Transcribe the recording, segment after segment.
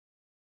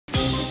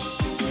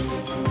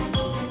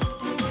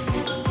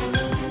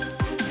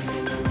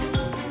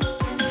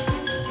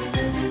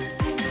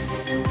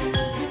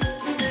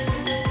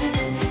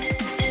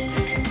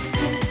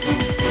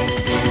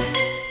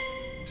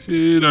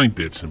It ain't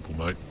that simple,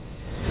 mate.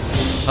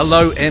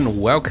 Hello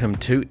and welcome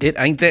to It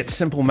Ain't That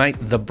Simple, Mate,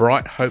 the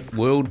Bright Hope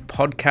World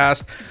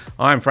podcast.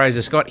 I'm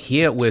Fraser Scott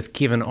here with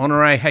Kevin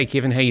Honore. Hey,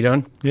 Kevin, how you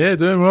doing? Yeah,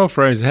 doing well,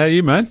 Fraser. How are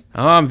you, mate?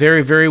 Oh, I'm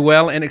very, very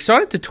well and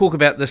excited to talk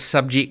about this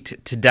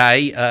subject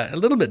today. A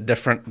little bit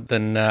different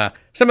than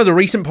some of the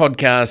recent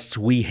podcasts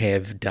we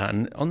have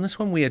done. On this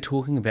one, we are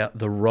talking about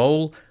the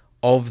role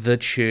of the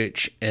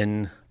church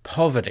in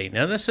poverty.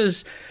 Now, this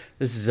is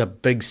a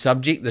big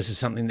subject. This is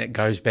something that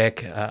goes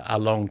back a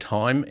long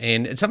time,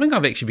 and it's something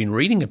I've actually been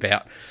reading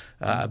about,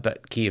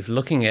 but Kev,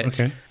 looking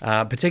at,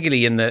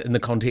 particularly in the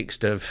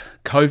context of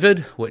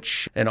COVID,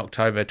 which in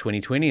October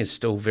 2020 is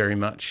still very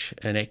much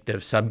an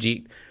active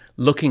subject,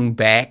 looking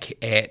back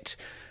at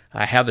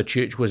how the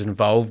church was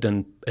involved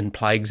in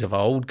plagues of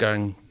old,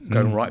 going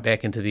right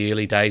back into the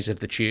early days of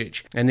the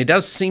church. And there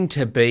does seem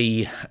to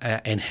be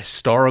an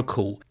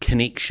historical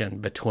connection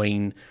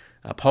between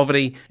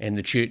poverty and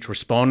the church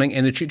responding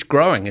and the church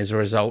growing as a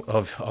result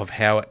of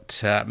how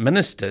it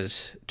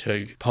ministers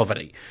to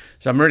poverty.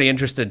 So I'm really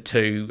interested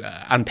to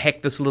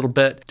unpack this a little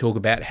bit, talk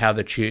about how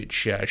the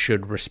church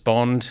should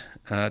respond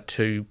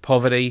to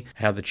poverty,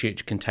 how the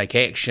church can take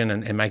action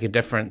and make a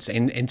difference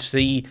and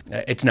see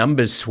its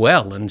numbers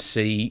swell and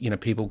see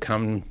people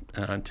come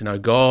to know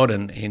God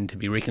and to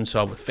be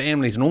reconciled with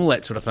families and all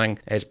that sort of thing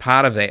as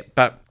part of that.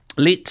 But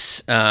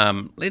let's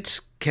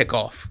kick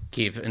off,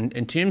 Kev,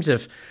 in terms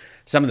of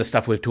some of the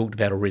stuff we've talked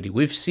about already.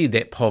 We've said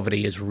that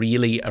poverty is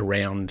really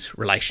around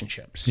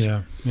relationships.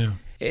 Yeah.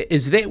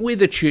 Is that where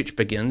the church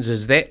begins?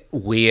 Is that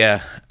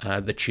where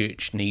the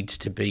church needs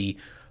to be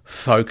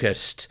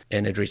focused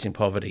in addressing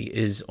poverty,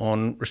 is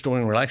on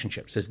restoring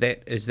relationships? Is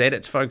that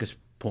its focus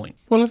point?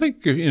 Well, I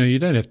think you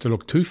don't have to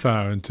look too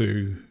far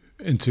into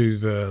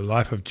the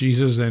life of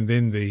Jesus and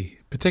then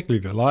particularly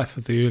the life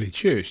of the early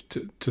church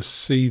to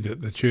see that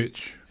the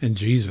church and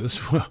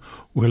Jesus were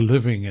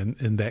living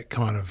in that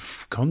kind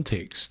of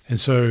context. And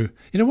so,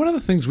 one of the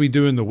things we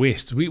do in the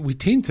West, we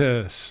tend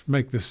to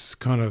make this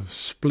kind of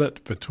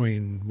split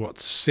between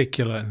what's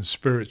secular and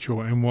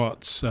spiritual and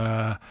what's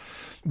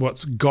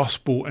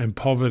gospel and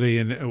poverty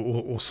and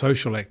or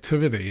social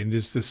activity. And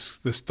there's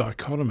this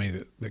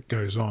dichotomy that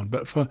goes on.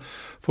 But for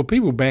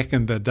people back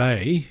in the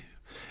day,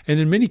 and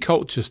in many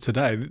cultures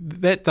today,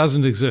 that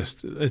doesn't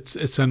exist.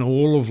 It's an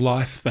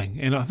all-of-life thing.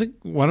 And I think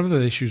one of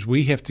the issues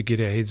we have to get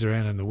our heads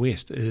around in the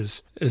West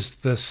is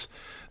this,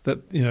 that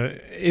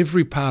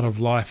every part of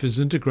life is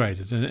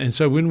integrated. And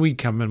so when we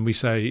come and we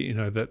say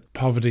that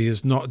poverty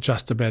is not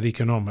just about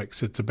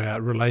economics, it's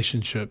about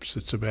relationships,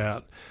 it's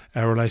about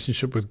our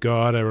relationship with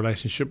God, our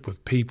relationship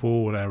with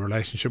people, our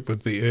relationship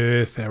with the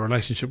earth, our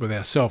relationship with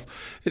ourselves.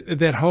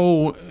 That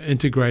whole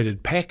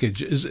integrated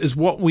package is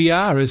what we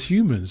are as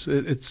humans.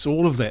 It's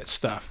all of that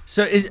stuff.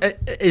 So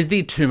is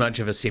there too much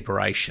of a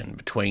separation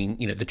between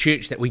the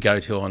church that we go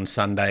to on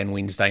Sunday and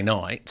Wednesday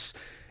nights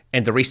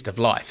and the rest of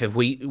life? Have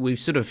we've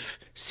sort of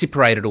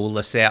separated all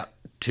this out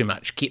too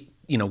much, kept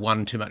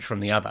one too much from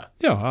the other?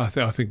 Yeah,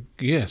 I think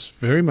yes,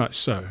 very much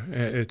so.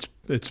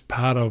 It's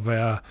part of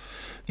our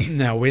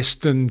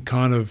Western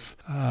kind of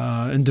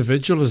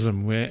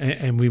individualism,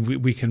 and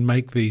we can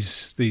make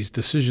these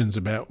decisions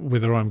about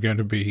whether I'm going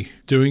to be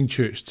doing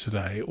church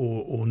today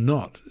or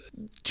not.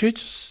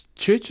 Churches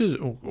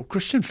or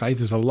Christian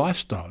faith is a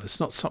lifestyle. It's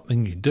not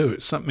something you do.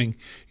 It's something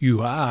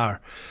you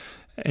are,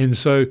 and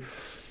so.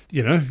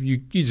 You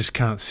just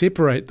can't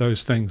separate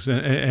those things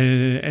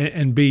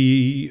and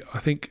be, I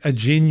think, a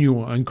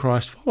genuine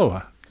Christ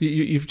follower.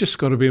 You've just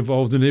got to be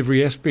involved in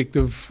every aspect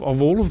of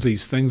all of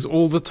these things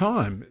all the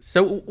time.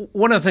 So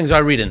one of the things I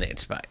read in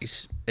that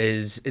space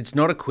is it's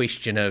not a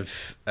question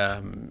of,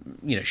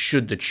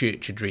 should the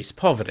church address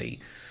poverty?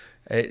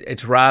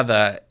 It's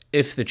rather,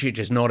 if the church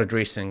is not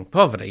addressing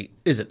poverty,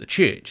 is it the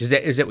church? Is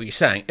that what you're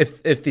saying?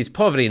 If there's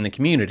poverty in the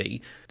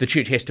community, the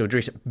church has to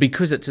address it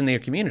because it's in their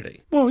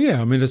community. Well,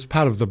 yeah, I mean, it's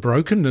part of the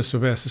brokenness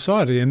of our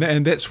society,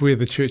 and that's where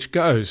the church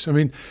goes. I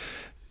mean,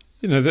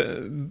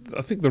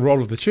 I think the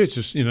role of the church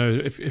is,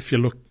 if you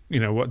look,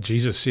 what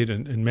Jesus said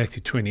in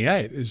Matthew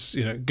 28 is,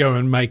 go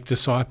and make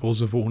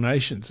disciples of all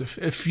nations.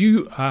 If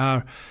you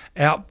are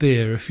out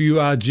there, if you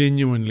are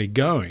genuinely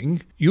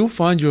going, you'll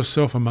find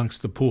yourself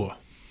amongst the poor.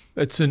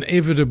 It's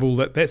inevitable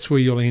that's where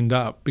you'll end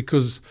up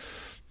because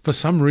for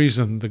some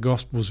reason the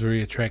gospel is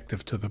very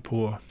attractive to the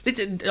poor.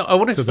 I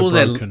want to explore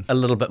that a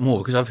little bit more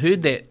because I've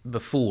heard that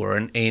before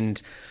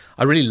and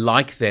I really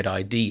like that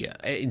idea.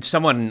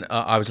 Someone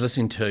I was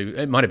listening to,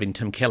 it might have been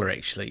Tim Keller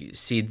actually,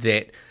 said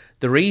that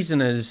the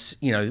reason is,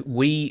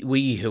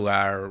 we who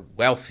are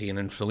wealthy and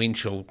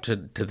influential to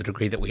the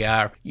degree that we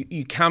are,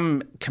 you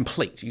come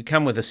complete. You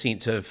come with a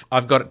sense of,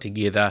 I've got it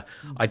together,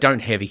 I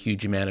don't have a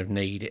huge amount of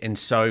need, and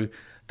so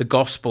the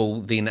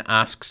gospel then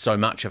asks so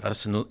much of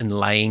us in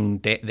laying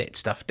that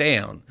stuff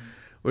down.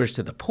 Whereas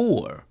to the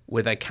poor,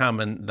 where they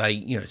come and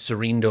they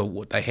surrender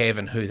what they have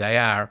and who they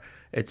are,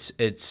 it's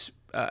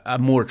a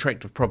more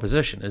attractive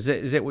proposition. Is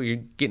that what you're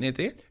getting at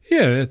there?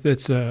 Yeah,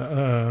 that's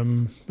a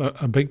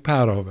big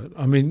part of it.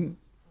 I mean,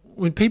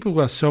 when people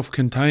are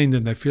self-contained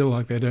and they feel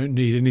like they don't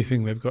need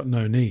anything, they've got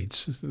no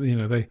needs.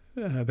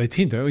 They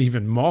tend to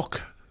even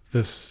mock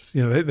this.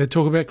 They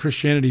talk about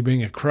Christianity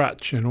being a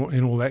crutch and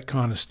all that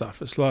kind of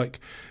stuff. It's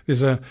like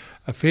there's a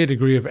fair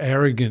degree of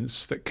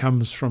arrogance that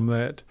comes from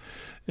that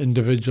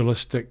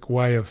individualistic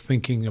way of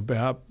thinking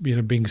about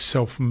being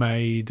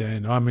self-made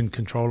and I'm in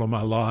control of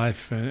my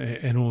life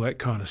and all that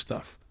kind of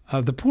stuff.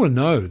 The poor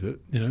know that,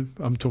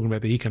 I'm talking about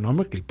the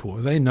economically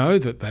poor, they know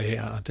that they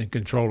aren't in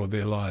control of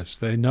their lives.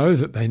 They know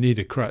that they need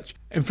a crutch.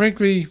 And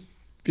frankly,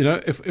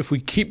 if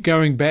we keep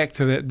going back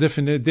to that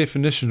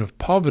definition of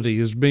poverty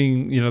as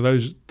being,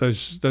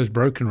 those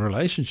broken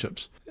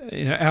relationships,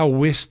 our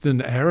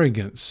Western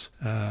arrogance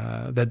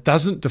that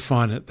doesn't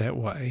define it that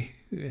way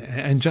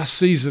and just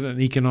sees it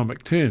in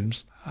economic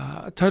terms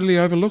totally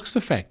overlooks the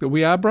fact that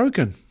we are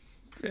broken.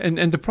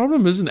 And the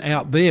problem isn't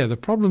out there. The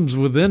problem's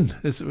within.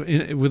 It's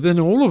within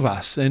all of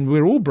us, and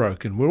we're all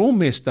broken. We're all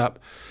messed up.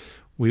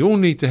 We all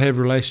need to have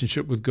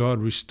relationship with God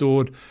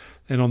restored,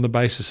 and on the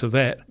basis of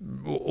that,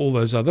 all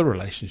those other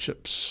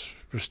relationships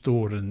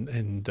restored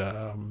and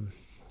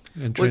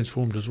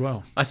transformed as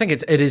well. I think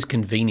it is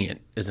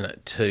convenient, isn't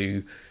it,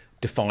 to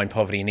define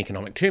poverty in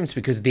economic terms,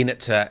 because then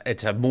it's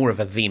a more of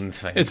a them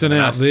thing. It's an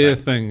out there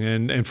thing,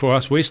 and for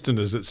us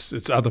Westerners,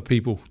 it's other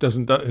people. It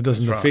doesn't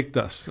affect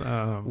us.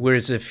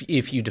 Whereas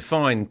if you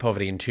define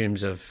poverty in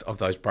terms of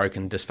those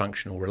broken,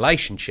 dysfunctional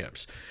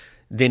relationships,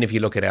 then if you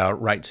look at our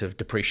rates of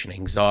depression,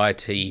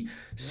 anxiety,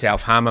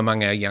 self-harm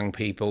among our young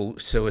people,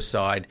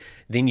 suicide,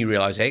 then you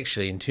realise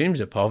actually in terms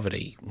of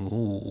poverty,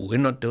 we're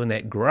not doing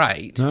that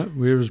great. No,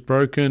 we're as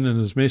broken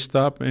and as messed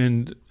up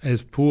and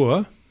as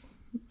poor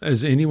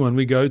as anyone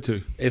we go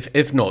to,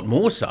 if not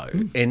more so.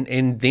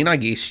 And then I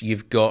guess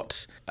you've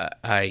got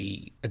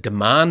a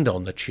demand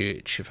on the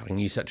church, if I can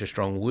use such a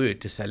strong word,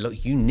 to say,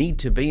 look, you need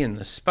to be in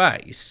the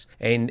space.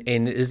 And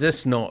is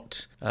this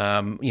not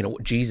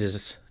what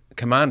Jesus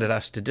commanded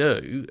us to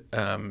do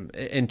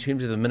in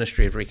terms of the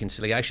ministry of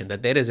reconciliation,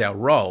 that is our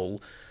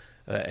role,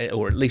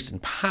 or at least in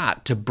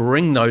part, to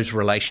bring those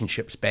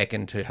relationships back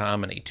into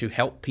harmony, to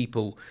help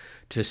people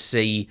to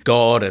see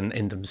God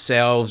and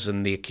themselves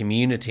and their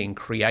community and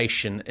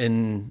creation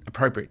in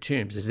appropriate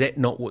terms? Is that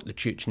not what the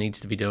church needs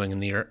to be doing in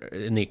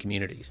their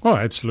communities? Oh,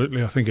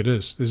 absolutely. I think it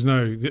is. There's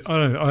no.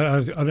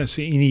 I don't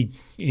see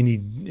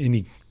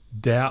any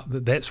doubt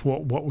that that's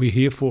what we're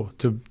here for,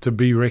 to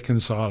be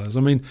reconcilers.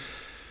 I mean,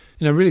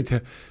 really,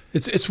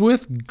 it's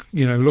worth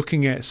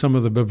looking at some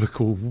of the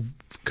biblical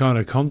kind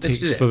of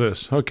context for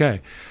this.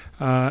 Okay.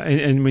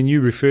 And when you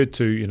referred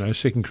to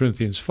 2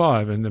 Corinthians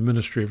 5 and the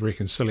ministry of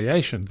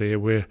reconciliation there,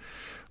 where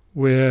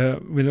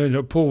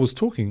Paul was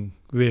talking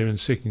there in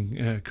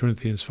 2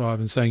 Corinthians 5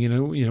 and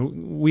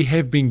saying, we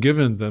have been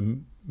given the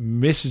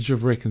message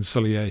of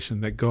reconciliation,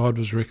 that God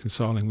was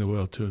reconciling the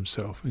world to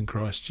himself in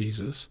Christ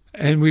Jesus,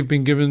 and we've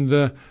been given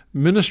the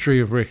ministry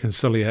of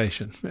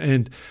reconciliation.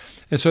 And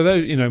so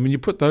those, when you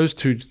put those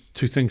two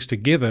things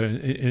together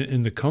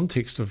in the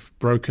context of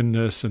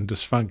brokenness and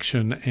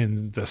dysfunction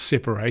and the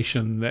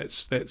separation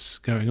that's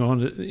going on,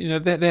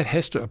 that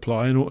has to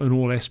apply in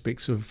all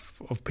aspects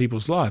of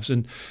people's lives.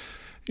 And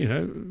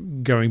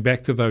going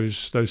back to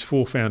those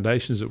four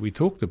foundations that we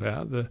talked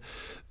about,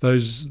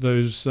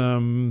 those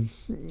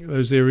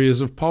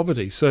areas of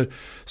poverty. So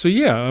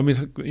yeah, I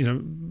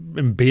mean,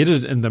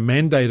 embedded in the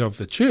mandate of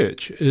the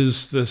church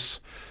is this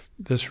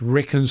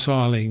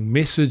reconciling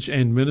message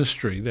and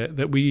ministry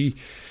that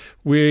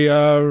we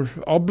are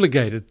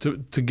obligated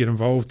to get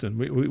involved in.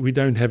 We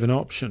don't have an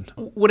option.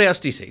 What else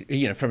do you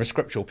see, from a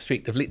scriptural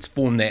perspective? Let's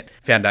form that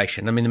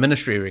foundation. I mean, the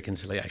ministry of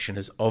reconciliation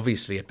is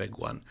obviously a big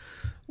one.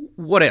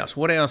 What else,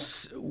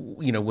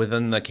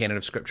 within the canon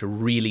of Scripture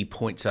really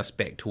points us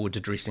back towards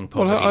addressing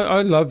poverty? Well,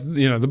 I love,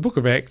 the book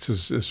of Acts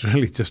is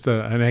really just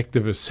an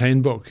activist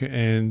handbook,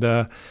 and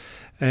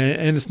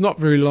it's not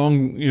very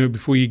long,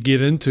 before you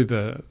get into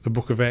the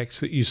book of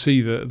Acts that you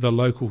see the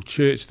local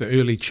church, the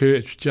early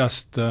church,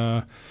 just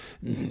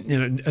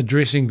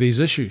addressing these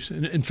issues.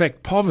 And in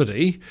fact,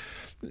 poverty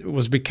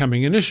was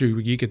becoming an issue.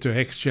 You get to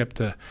Acts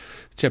chapter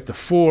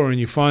 4, and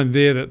you find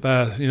there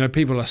that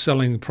people are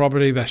selling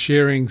property, they're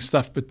sharing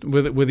stuff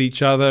with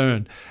each other,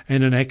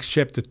 and in Acts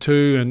chapter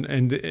 2,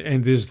 and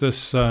there's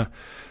this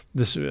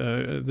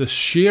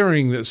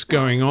sharing that's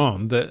going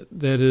on that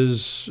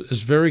is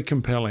very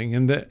compelling,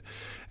 and that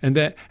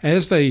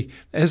as they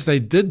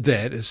did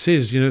that, it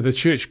says the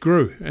church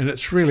grew. And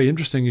it's really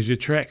interesting as you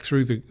track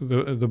through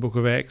the book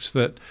of Acts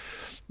that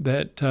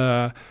there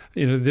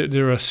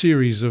are a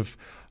series of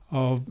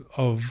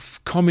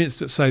comments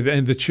that say that,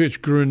 and the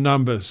church grew in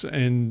numbers,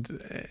 and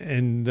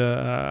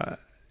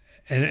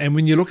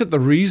when you look at the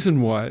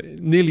reason why,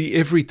 nearly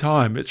every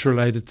time it's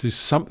related to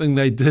something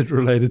they did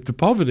related to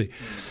poverty.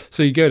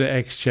 So you go to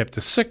Acts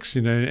chapter 6,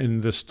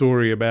 and the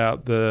story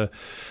about the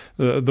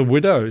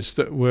widows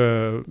that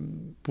were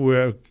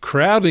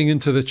crowding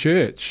into the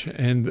church,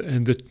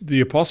 and the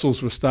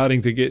apostles were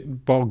starting to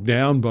get bogged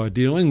down by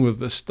dealing with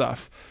this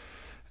stuff.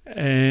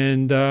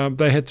 and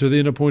they had to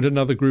then appoint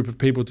another group of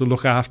people to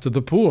look after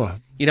the poor.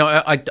 You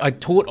know, I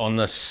taught on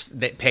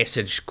that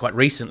passage quite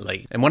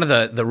recently, and one of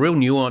the real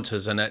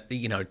nuances in it,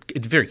 you know,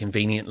 it very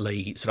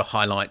conveniently sort of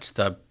highlights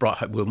the Bright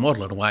Hope World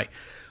model in a way,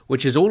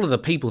 which is all of the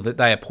people that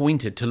they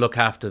appointed to look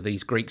after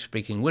these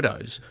Greek-speaking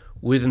widows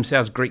were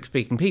themselves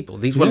Greek-speaking people.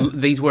 These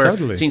were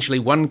totally. essentially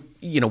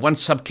one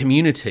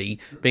sub-community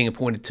being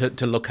appointed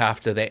to look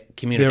after that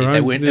community.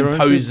 They weren't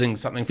imposing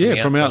something from the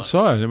outside. from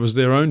outside. It was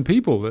their own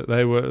people that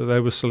they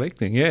were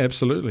selecting. Yeah,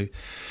 absolutely.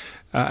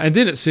 And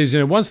then it says, you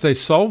know, once they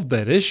solved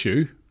that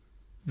issue,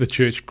 the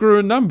church grew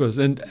in numbers,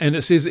 and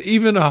it says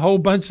even a whole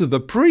bunch of the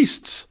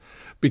priests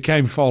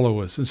became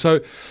followers. And so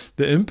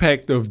the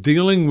impact of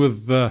dealing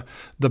with the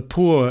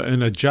poor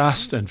in a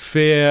just and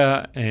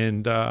fair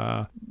and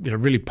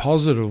really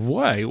positive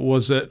way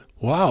was that,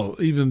 wow,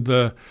 even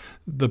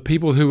the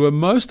people who were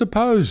most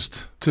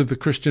opposed to the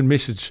Christian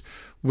message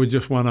were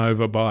just won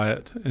over by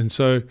it. And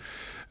so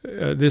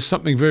there's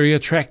something very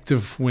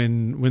attractive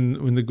when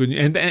the good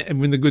and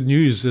when the good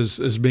news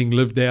is being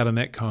lived out in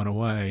that kind of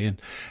way,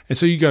 and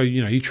so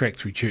you track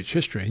through church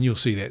history and you'll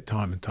see that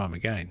time and time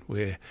again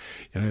where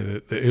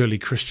the early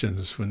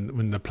Christians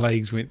when the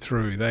plagues went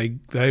through,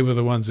 they were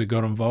the ones that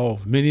got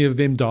involved. Many of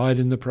them died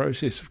in the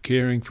process of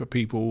caring for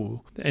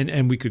people,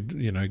 and we could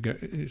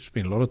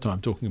spend a lot of time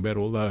talking about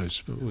all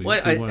those, but we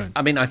won't.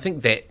 I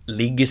think that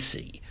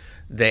legacy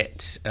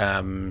that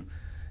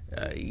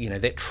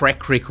that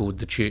track record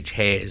the church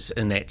has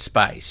in that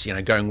space,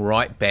 going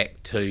right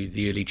back to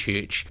the early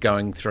church,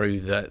 going through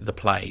the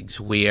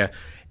plagues, where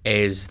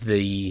as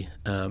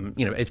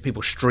as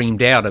people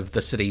streamed out of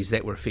the cities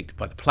that were affected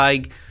by the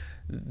plague,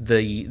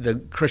 the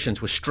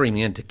Christians were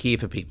streaming in to care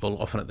for people,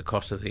 often at the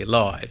cost of their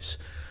lives.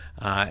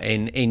 As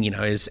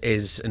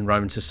in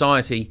Roman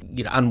society,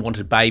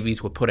 unwanted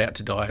babies were put out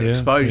to die of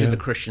exposure. The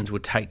Christians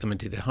would take them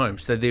into their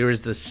homes. So there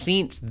is the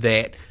sense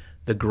that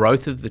the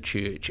growth of the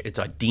church, its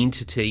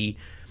identity,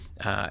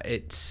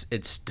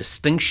 its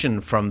distinction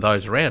from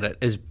those around it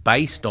is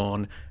based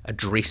on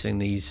addressing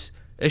these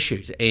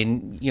issues.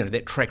 And,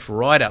 that tracks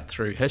right up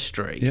through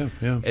history.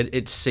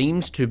 It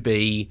seems to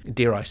be,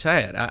 dare I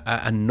say it,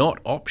 a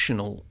not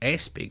optional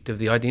aspect of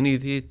the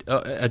identity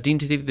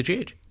of the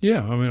church.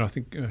 Yeah, I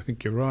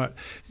think you're right.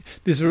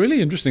 There's a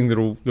really interesting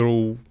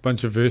little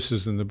bunch of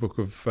verses in the book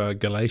of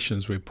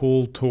Galatians where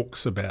Paul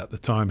talks about the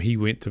time he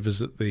went to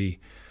visit the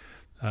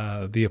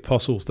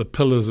apostles, the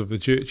pillars of the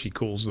church, he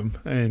calls them,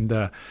 and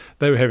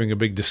they were having a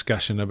big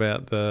discussion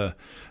about the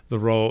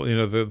role,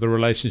 the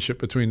relationship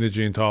between the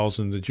Gentiles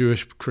and the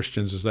Jewish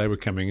Christians as they were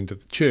coming into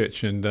the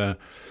church, and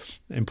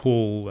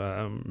Paul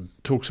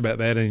talks about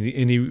that,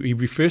 and he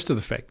refers to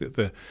the fact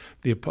that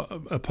the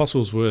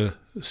apostles were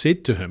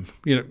said to him,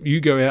 you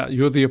go out,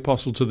 you're the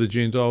apostle to the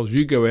Gentiles,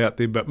 you go out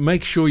there, but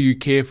make sure you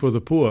care for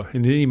the poor.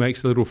 And then he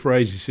makes a little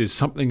phrase, he says,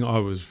 something I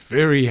was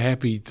very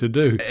happy to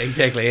do.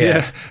 Exactly,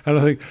 yeah. And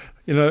I think,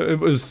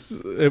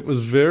 it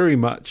was very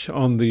much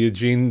on the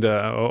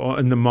agenda or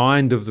in the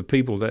mind of the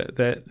people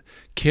that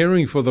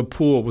caring for the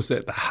poor was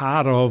at the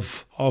heart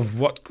of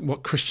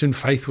what Christian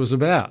faith was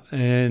about,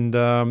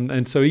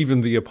 and so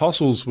even the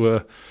apostles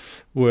were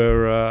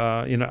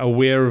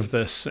aware of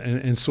this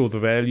and saw the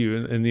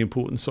value and the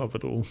importance of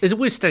it all. Is it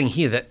worth stating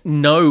here that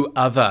no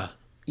other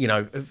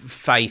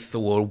faith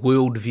or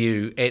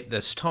worldview at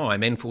this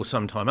time and for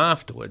some time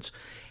afterwards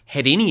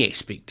had any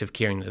aspect of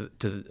caring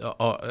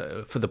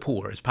for the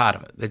poor as part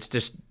of it?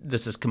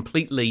 This is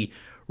completely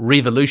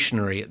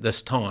revolutionary at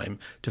this time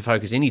to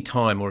focus any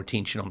time or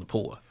attention on the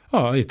poor.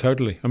 Oh, yeah,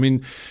 totally. I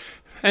mean,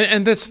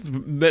 and that's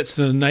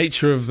the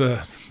nature of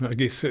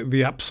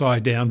the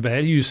upside down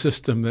value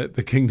system that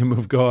the kingdom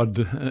of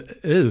God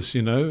is.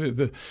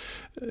 In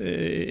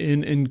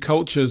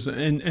cultures,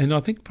 and I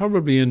think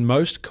probably in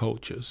most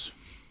cultures.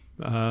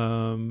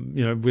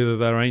 Whether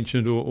they're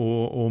ancient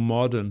or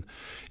modern,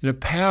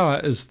 power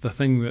is the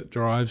thing that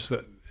drives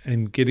it,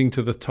 and getting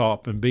to the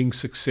top and being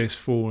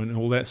successful and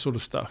all that sort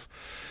of stuff,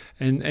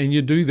 and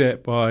you do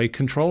that by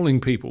controlling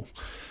people.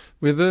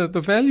 Where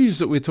the values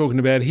that we're talking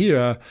about here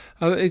are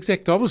the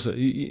exact opposite.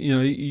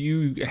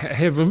 You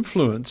have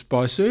influence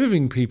by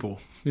serving people.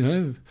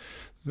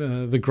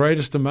 The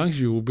greatest amongst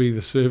you will be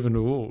the servant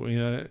of all.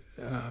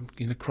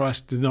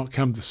 Christ did not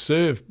come to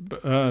serve,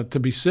 to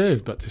be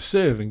served, but to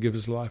serve and give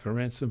his life a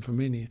ransom for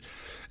many.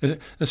 And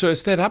so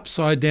it's that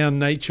upside down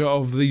nature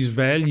of these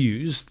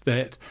values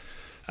that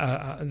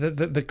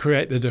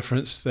create the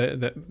difference.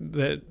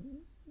 That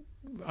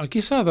I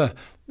guess are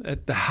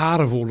at the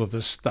heart of all of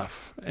this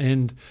stuff.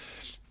 And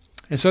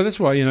so that's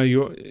why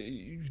your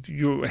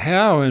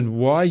how and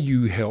why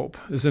you help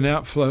is an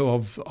outflow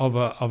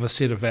of a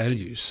set of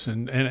values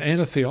and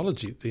a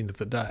theology at the end of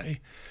the day,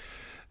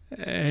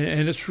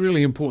 and it's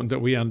really important that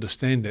we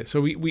understand that.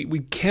 So we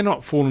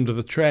cannot fall into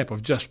the trap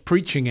of just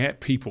preaching at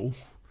people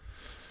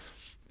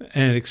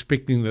and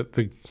expecting that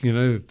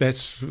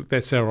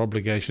that's our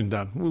obligation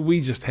done.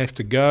 We just have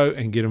to go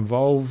and get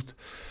involved,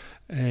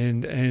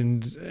 and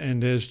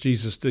as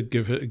Jesus did,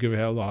 give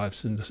our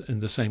lives in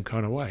the same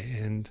kind of way,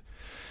 and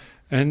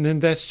then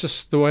that's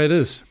just the way it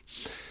is.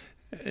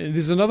 And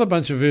there's another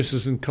bunch of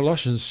verses in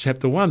Colossians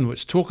chapter 1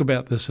 which talk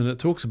about this, and it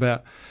talks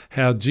about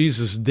how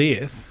Jesus'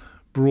 death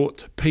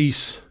brought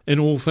peace in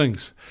all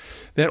things.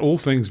 That all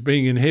things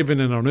being in heaven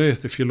and on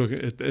earth, if you look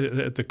at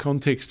the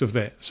context of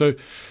that. So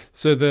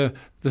the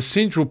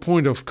central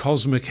point of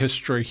cosmic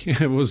history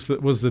was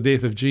the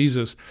death of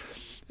Jesus,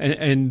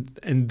 and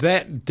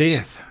that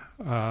death,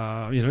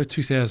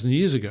 2,000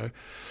 years ago,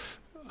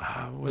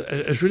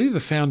 is really the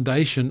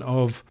foundation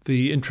of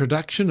the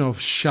introduction of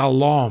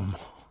shalom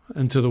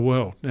into the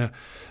world. Now,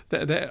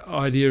 that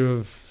idea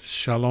of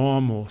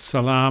shalom or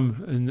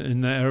salam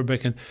in the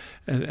Arabic,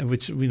 and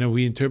which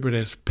we interpret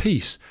as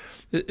peace,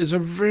 is a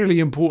really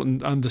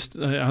important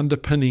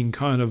underpinning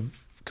kind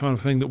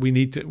of thing that we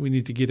need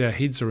to get our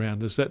heads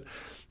around. Is that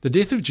the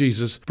death of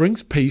Jesus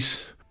brings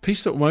peace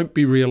that won't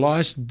be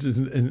realised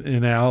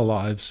in our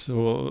lives,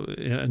 or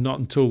not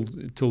until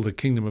the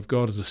kingdom of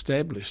God is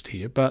established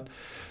here. But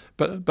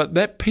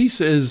that peace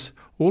is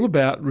all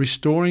about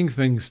restoring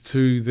things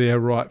to their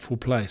rightful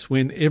place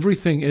when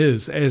everything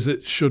is as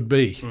it should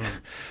be.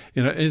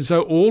 And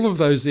so all of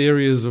those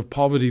areas of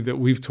poverty that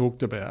we've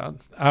talked about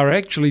are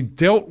actually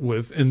dealt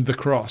with in the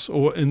cross,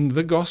 or in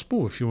the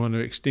gospel, if you want to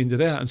extend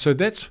it out. And so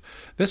that's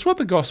what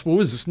the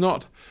gospel is. It's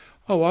not,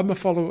 oh, I'm a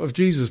follower of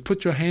Jesus,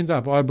 put your hand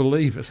up, I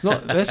believe. It's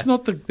not. That's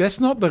not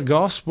the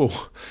gospel.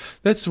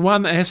 That's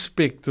one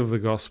aspect of the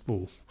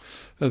gospel.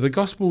 The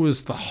gospel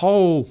is the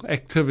whole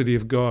activity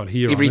of God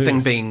here on everything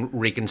earth. Being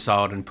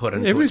reconciled and put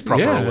into its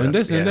proper order. And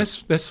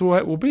that's the way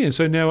it will be. And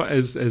so now,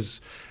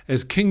 as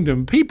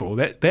kingdom people,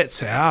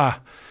 that's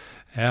our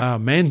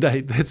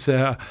mandate. That's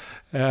our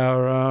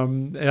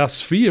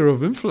sphere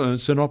of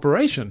influence and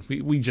operation.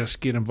 We just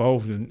get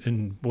involved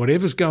in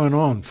whatever's going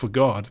on for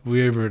God,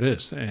 wherever it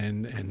is,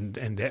 and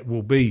that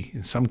will be,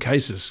 in some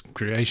cases,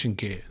 creation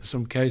care. In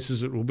some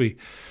cases, it will be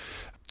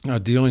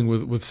dealing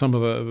with some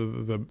of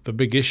the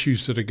big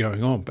issues that are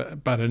going on.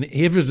 But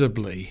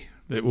inevitably,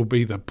 it will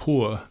be the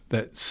poor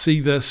that see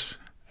this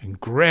and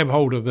grab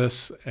hold of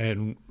this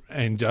and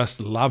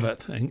just love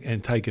it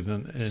and take it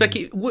in. So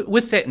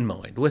with that in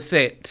mind, with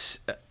that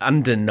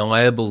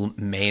undeniable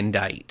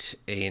mandate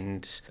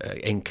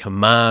and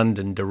command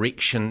and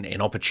direction and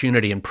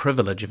opportunity and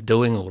privilege of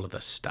doing all of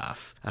this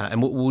stuff,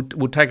 and we'll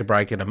take a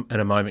break in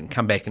a moment and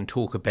come back and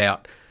talk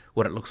about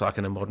what it looks like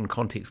in a modern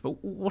context.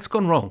 But what's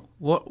gone wrong?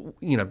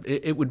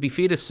 It would be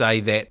fair to say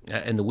that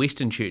in the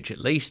Western Church at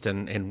least,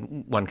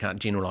 and one can't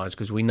generalise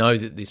because we know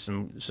that there's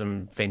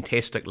some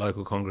fantastic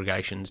local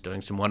congregations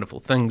doing some wonderful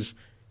things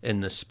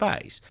in this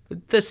space.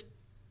 But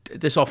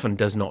this often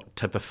does not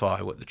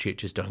typify what the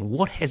church is doing.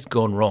 What has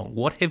gone wrong?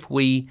 What have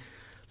we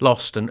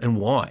lost, and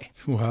why?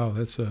 Wow,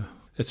 that's a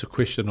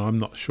question I'm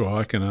not sure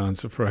I can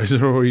answer,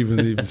 Fraser, or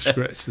even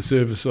scratch the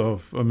surface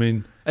of.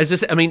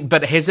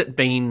 But has it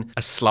been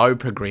a slow,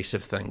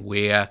 progressive thing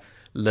where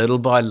little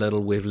by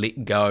little we've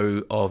let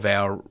go of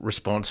our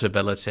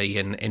responsibility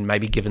and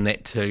maybe given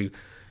that to,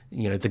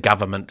 the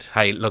government?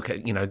 Hey, look,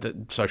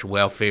 the social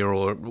welfare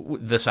or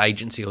this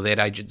agency or that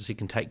agency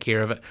can take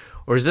care of it.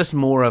 Or is this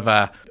more of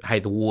a, hey,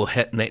 the war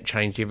hit and that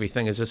changed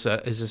everything? Is this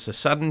a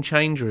sudden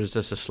change, or is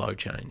this a slow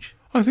change?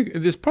 I think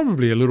there's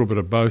probably a little bit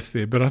of both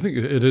there, but I think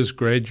it is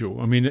gradual.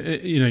 I mean,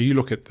 you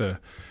look at the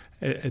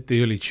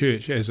early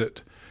church as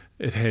it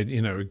had,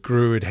 it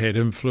grew, it had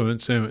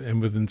influence,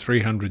 and within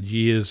 300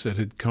 years it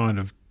had kind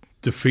of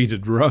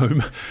defeated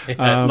Rome.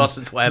 Lost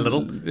its way a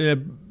little.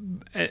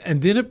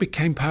 And then it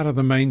became part of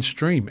the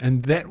mainstream,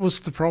 and that was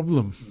the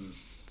problem.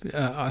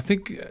 I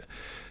think,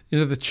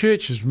 the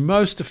church is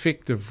most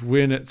effective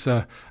when it's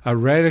a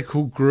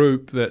radical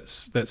group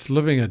that's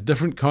living a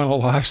different kind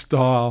of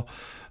lifestyle,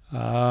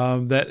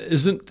 that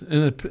isn't,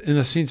 in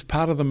a sense,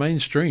 part of the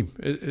mainstream.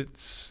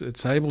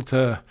 It's able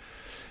to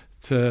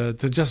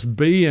just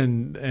be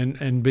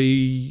and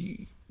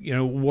be,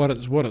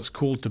 what it's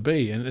called to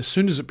be. And as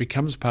soon as it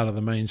becomes part of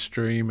the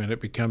mainstream and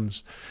it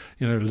becomes,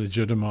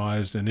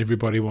 legitimized, and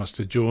everybody wants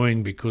to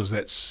join because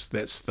that's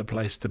the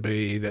place to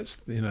be.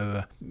 That's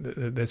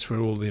that's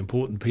where all the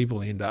important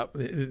people end up.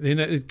 Then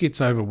it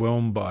gets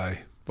overwhelmed by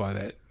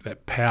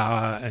that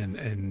power,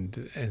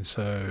 and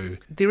so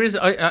there is.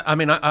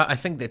 I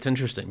think that's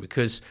interesting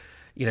because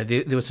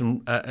there was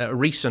some a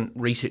recent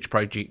research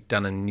project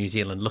done in New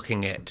Zealand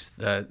looking at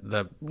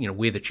the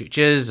where the church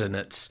is and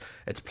its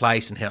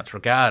place and how it's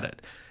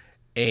regarded,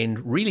 and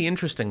really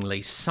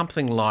interestingly,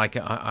 something like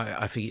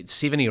I forget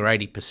 70 or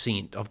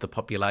 80% of the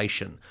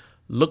population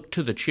looked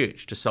to the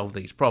church to solve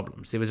these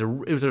problems. It was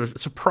a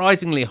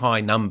surprisingly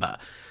high number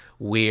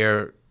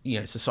where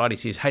society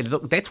says, hey,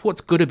 look, that's what's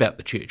good about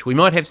the church. We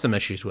might have some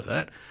issues with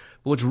it,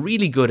 but what's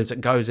really good is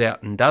it goes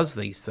out and does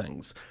these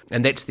things.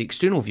 And that's the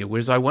external view.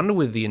 Whereas I wonder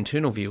whether the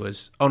internal view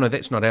is, oh, no,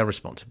 that's not our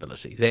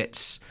responsibility.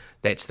 That's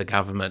the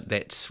government.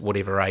 That's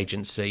whatever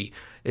agency.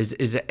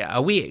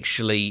 Are we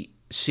actually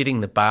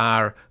setting the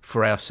bar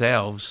for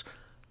ourselves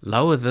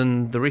lower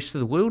than the rest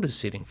of the world is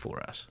setting for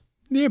us?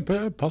 Yeah,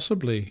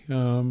 possibly. I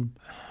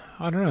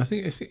don't know. I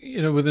think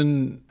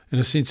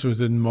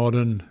within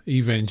modern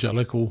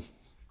evangelical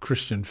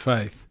Christian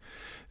faith,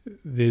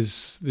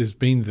 there's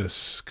been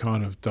this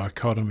kind of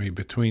dichotomy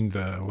between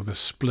the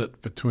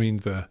split between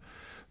the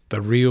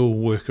real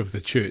work of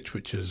the church,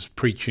 which is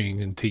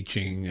preaching and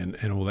teaching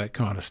and all that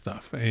kind of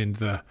stuff,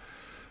 and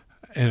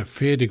a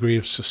fair degree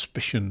of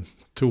suspicion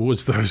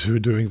towards those who are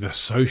doing the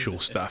social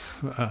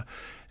stuff.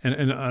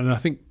 And I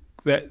think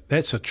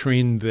that's a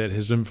trend that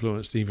has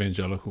influenced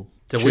evangelical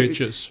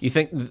churches. You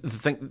think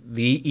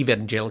the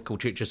evangelical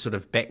churches sort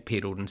of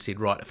backpedaled and said,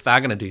 right, if they're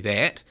going to do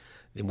that,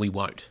 then we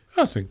won't?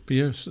 I think,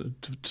 yes,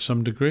 to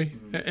some degree.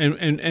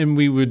 And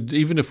we would,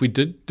 even if we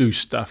did do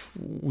stuff,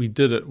 we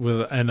did it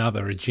with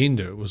another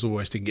agenda. It was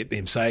always to get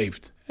them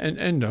saved.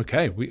 And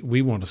okay,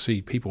 we want to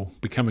see people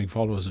becoming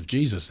followers of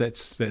Jesus.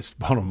 That's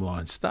bottom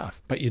line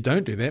stuff. But you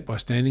don't do that by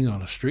standing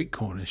on a street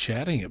corner and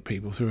shouting at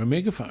people through a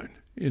megaphone.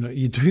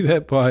 You do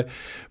that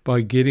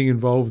by getting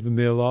involved in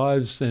their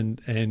lives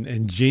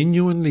and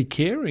genuinely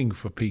caring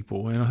for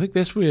people. And I think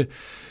that's where,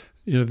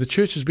 the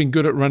church has been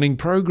good at running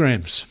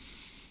programs.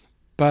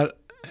 But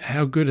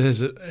how good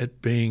has it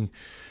at being,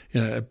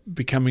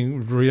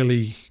 becoming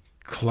really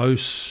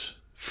close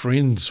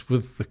friends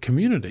with the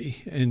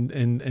community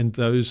and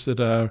those that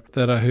are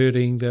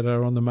hurting, that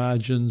are on the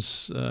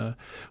margins?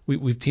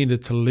 We've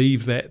tended to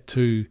leave that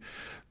to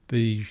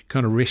the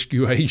kind of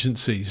rescue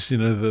agencies,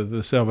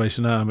 the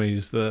Salvation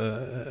Armies,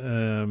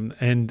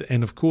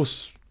 and of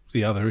course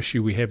the other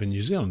issue we have in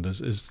New Zealand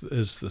is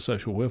the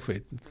social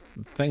welfare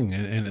thing,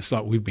 and it's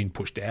like we've been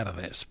pushed out of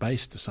that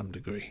space to some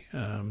degree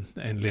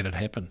and let it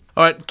happen.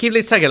 All right, Kev,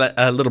 let's take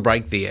a little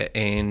break there,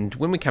 and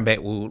when we come back,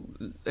 we'll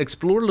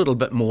explore a little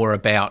bit more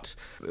about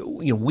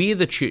where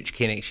the church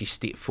can actually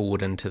step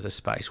forward into the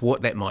space,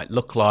 what that might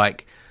look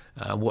like,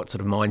 what sort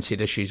of mindset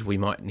issues we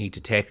might need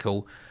to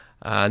tackle.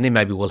 And then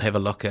maybe we'll have a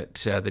look at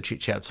the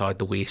church outside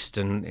the West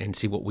and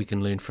see what we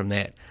can learn from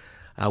that.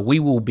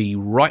 We will be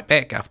right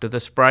back after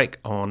this break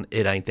on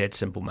It Ain't That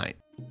Simple, Mate.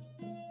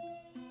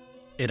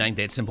 It Ain't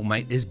That Simple,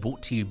 Mate is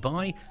brought to you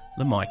by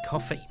Lamai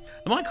Coffee.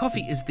 Lamai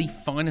Coffee is the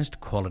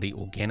finest quality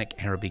organic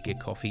Arabica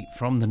coffee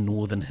from the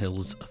northern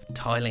hills of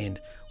Thailand.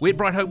 We at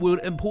Bright Hope World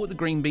import the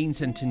green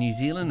beans into New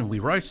Zealand and we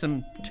roast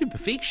them to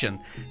perfection,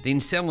 then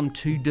sell them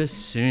to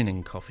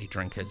discerning coffee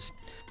drinkers.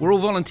 We're all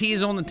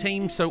volunteers on the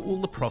team, so all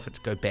the profits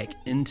go back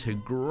into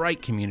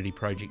great community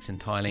projects in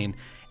Thailand,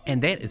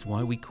 and that is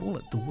why we call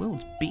it the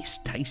world's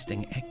best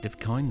tasting act of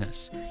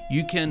kindness.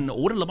 You can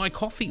order Lamai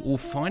Coffee or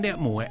find out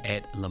more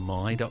at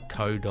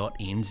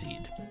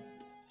lamai.co.nz.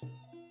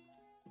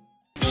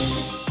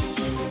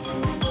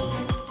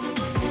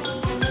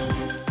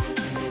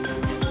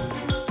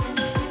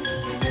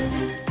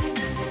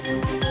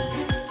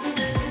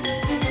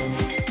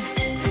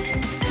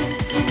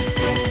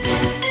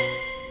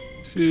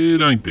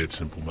 It ain't that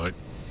simple, mate.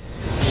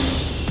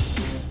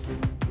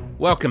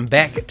 Welcome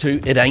back to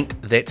It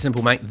Ain't That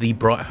Simple, Mate, the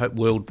Bright Hope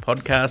World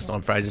podcast.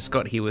 I'm Fraser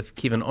Scott here with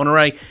Kevin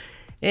Honore,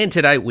 and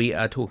today we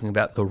are talking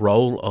about the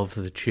role of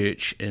the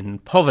church in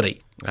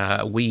poverty.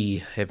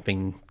 We have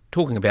been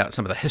talking about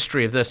some of the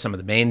history of this, some of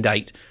the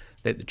mandate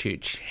that the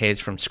church has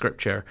from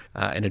Scripture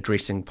in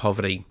addressing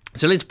poverty.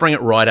 So let's bring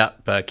it right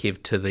up,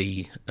 Kev, to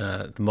the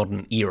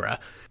modern era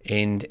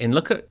and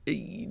look at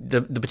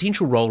the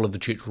potential role of the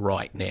church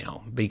right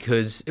now,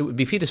 because it would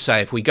be fair to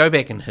say if we go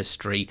back in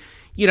history,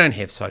 you don't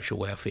have social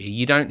welfare,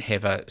 you don't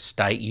have a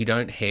state, you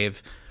don't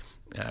have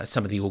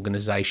some of the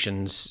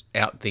organisations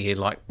out there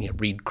like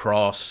Red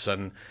Cross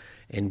and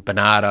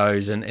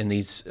Barnardo's and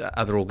these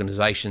other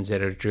organisations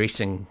that are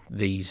addressing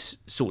these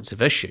sorts of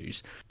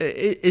issues.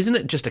 Isn't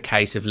it just a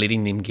case of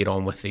letting them get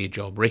on with their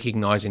job,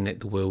 recognising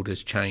that the world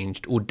has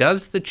changed? Or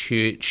does the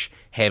church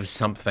have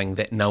something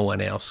that no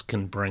one else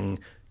can bring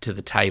to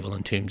the table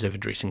in terms of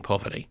addressing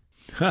poverty?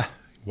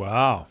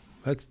 Wow.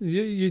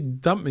 You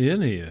dumped me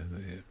in here.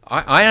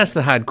 I asked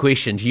the hard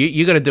questions.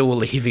 You got to do all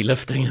the heavy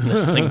lifting in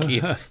this thing,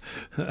 Kev.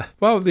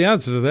 Well, the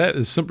answer to that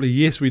is simply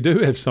yes, we do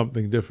have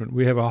something different.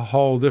 We have a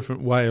whole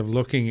different way of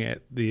looking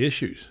at the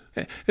issues.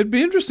 It'd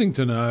be interesting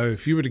to know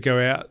if you were to go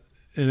out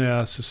in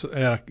out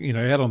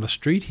on the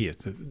street here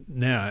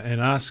now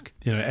and ask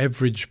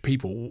average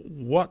people,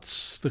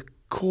 what's the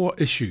core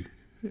issue,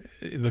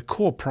 the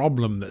core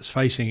problem that's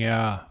facing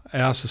our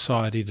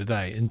society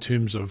today in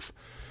terms of,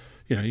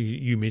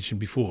 you mentioned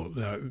before,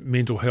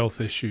 mental health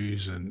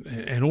issues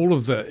and all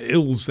of the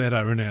ills that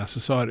are in our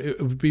society.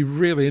 It would be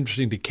really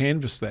interesting to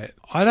canvass that.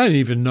 I don't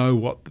even know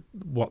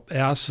what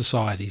our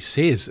society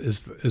says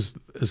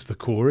is the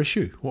core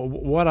issue.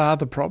 What are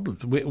the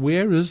problems?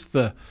 Where is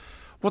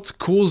what's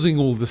causing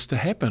all this to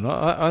happen?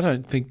 I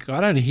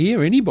don't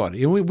hear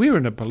anybody. And we're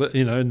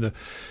in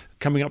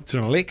coming up to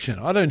an election.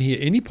 I don't hear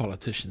any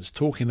politicians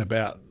talking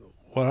about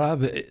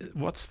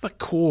what's the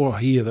core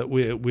here that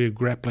we're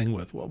grappling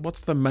with?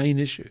 What's the main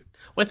issue?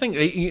 Well, I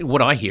think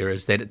what I hear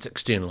is that it's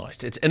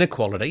externalised. It's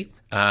inequality,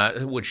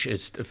 which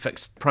is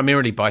fixed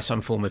primarily by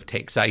some form of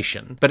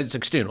taxation, but it's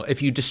external.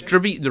 If you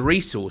distribute the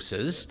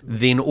resources,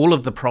 then all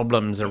of the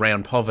problems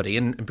around poverty,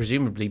 and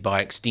presumably by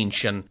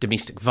extension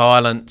domestic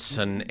violence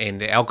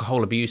and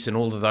alcohol abuse and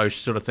all of those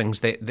sort of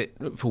things that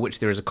for which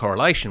there is a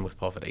correlation with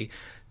poverty,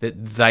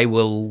 that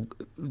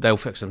they'll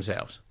fix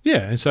themselves.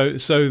 Yeah, and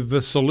so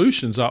the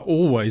solutions are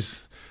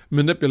always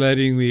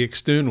manipulating the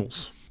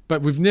externals.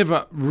 But we've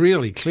never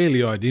really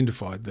clearly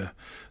identified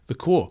the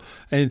core.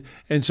 And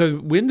so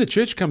when the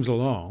church comes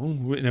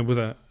along with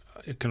a,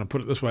 can I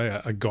put it this way,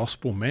 a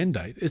gospel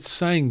mandate, it's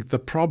saying the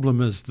problem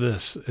is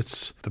this.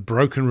 It's the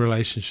broken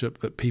relationship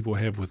that people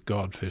have with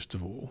God, first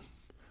of all,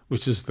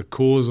 which is the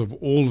cause of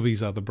all of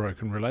these other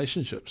broken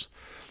relationships.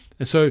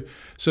 And so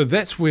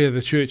that's where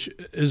the church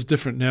is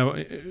different now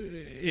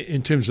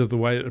in terms of the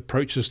way it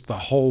approaches the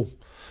whole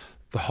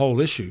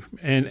issue,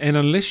 and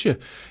unless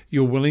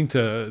you're willing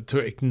to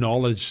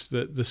acknowledge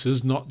that this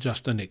is not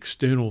just an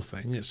external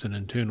thing, it's an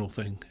internal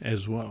thing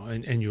as well,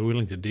 and you're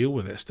willing to deal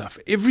with that stuff,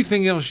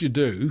 everything else you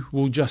do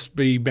will just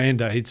be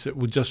band-aids. It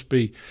will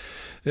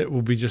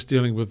be just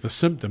dealing with the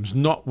symptoms,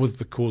 not with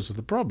the cause of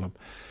the problem.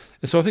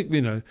 And so I think,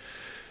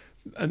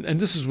 and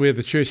this is where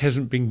the church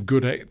hasn't been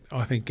good at,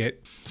 I think,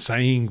 at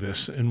saying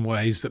this in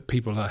ways that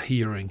people are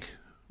hearing.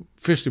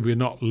 Firstly, we're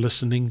not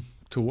listening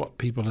to what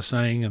people are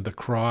saying and the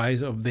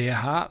cries of their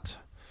heart.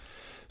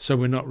 So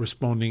we're not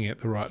responding at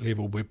the right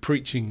level. We're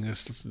preaching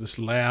this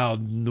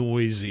loud,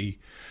 noisy,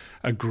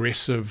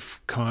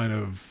 aggressive kind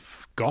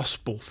of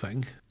gospel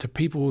thing to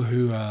people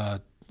who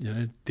are,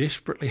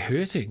 desperately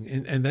hurting,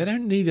 and they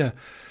don't need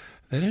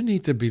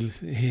to be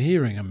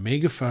hearing a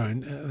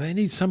megaphone. They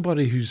need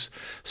somebody who's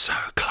so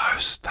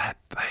close that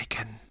they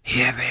can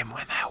hear them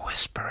when they're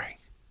whispering,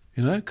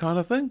 kind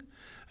of thing.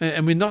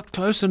 And we're not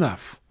close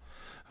enough.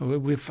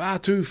 We're far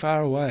too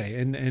far away,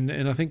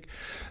 and I think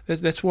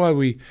that's why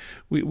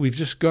we've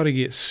just got to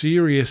get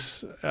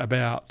serious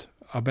about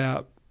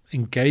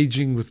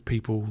engaging with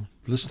people,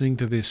 listening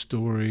to their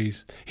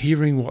stories,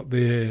 hearing what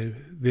their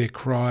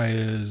cry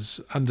is,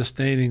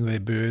 understanding their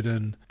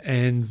burden,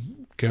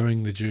 and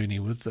going the journey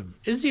with them.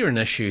 Is there an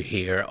issue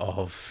here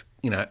of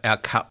our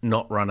cup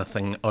not runneth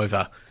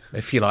over?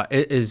 If you like,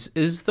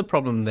 is the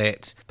problem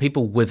that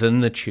people within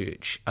the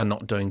church are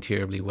not doing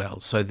terribly well?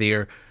 So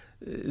their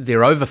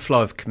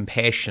overflow of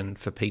compassion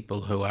for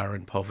people who are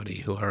in poverty,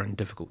 who are in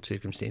difficult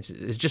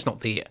circumstances, is just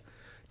not there.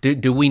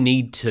 Do we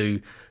need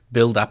to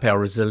build up our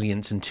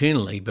resilience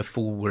internally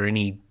before we're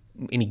any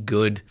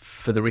good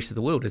for the rest of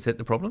the world? Is that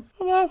the problem?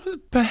 Well,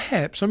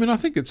 perhaps. I mean, I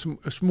think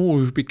it's more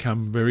we've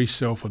become very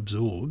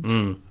self-absorbed,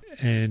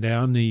 and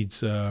our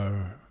needs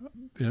are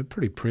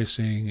pretty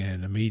pressing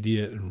and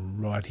immediate and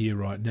right here,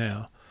 right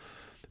now.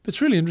 But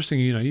it's really interesting,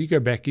 you go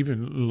back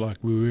even like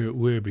we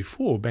were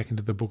before, back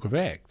into the book of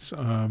Acts.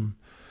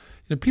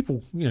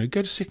 People,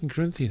 go to 2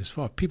 Corinthians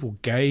 5. People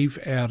gave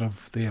out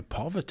of their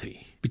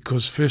poverty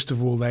because, first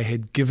of all, they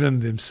had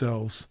given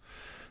themselves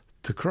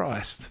to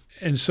Christ.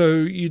 And so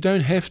you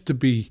don't have to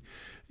be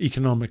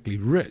economically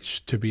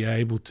rich to be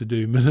able to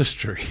do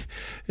ministry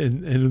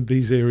in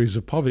these areas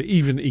of poverty.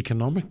 Even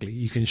economically,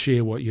 you can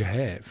share what you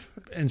have.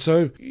 And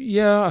so,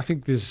 I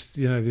think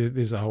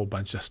there's a whole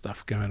bunch of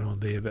stuff going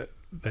on there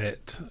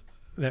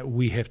that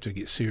we have to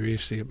get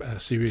serious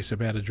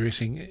about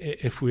addressing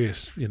if we're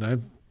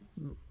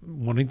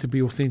wanting to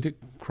be authentic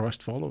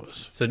Christ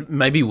followers. So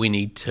maybe we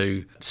need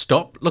to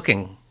stop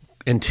looking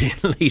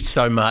internally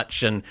so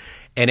much and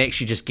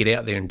actually just get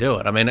out there and do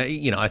it. I mean,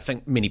 I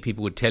think many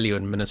people would tell you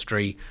in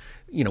ministry,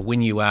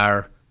 when you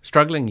are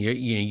struggling,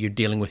 you're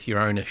dealing with your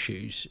own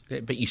issues,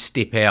 but you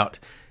step out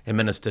and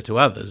minister to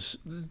others.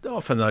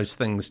 Often those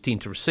things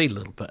tend to recede a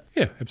little bit.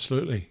 Yeah,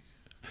 absolutely.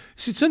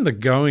 It's in the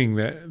going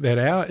that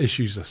our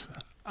issues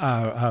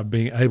are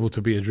being able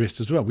to be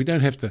addressed as well. We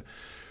don't have to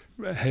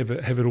have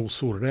it all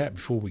sorted out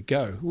before we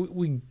go.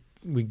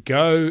 We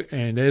go,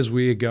 and as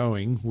we're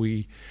going,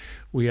 we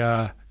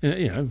are,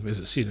 as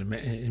it said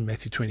in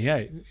Matthew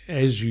 28,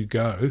 as you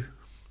go,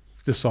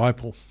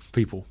 disciple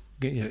people.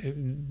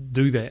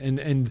 Do that,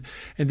 and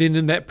then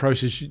in that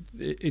process,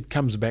 it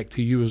comes back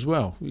to you as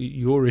well.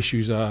 Your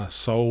issues are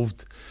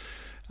solved,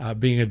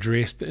 being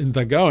addressed in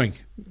the going,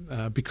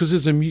 because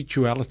there's a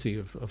mutuality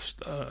of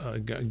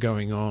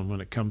going on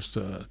when it comes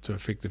to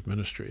effective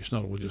ministry. It's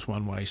not all just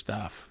one-way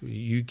stuff.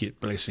 You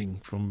get blessing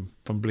from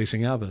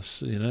blessing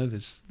others.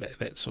 There's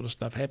that sort of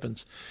stuff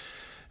happens,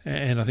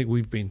 and I think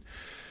we've been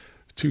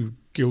too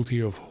guilty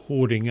of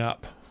hoarding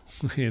up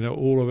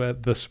all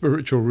about the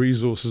spiritual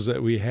resources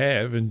that we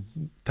have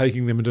and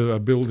taking them into a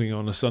building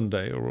on a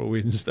Sunday or a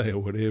Wednesday or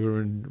whatever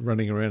and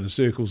running around in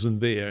circles in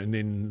there and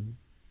then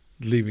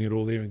leaving it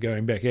all there and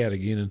going back out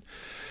again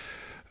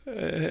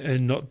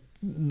and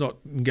not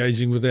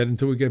engaging with that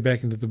until we go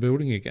back into the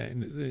building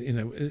again.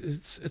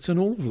 It's an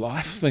all of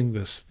life thing,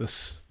 this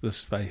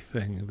faith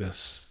thing,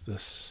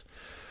 this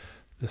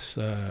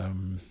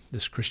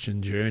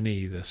Christian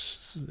journey.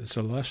 It's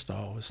a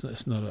lifestyle.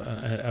 It's not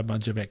a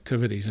bunch of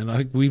activities. And I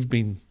think we've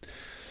been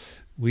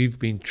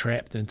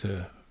trapped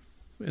into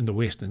in the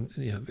West, and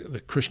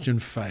the Christian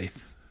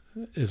faith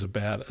is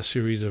about a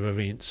series of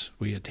events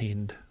we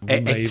attend.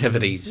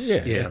 Activities.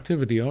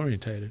 Activity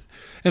orientated.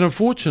 And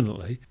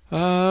unfortunately,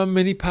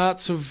 many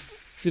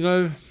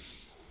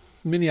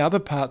other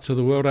parts of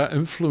the world are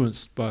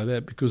influenced by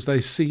that because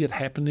they see it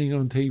happening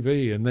on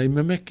TV and they're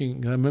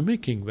mimicking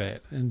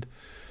that. And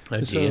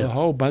it's a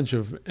whole bunch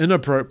of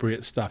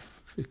inappropriate stuff.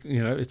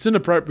 It's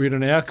inappropriate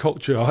in our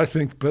culture, I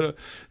think, but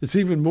it's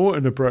even more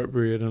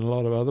inappropriate in a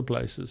lot of other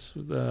places.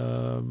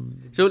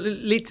 So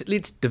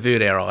let's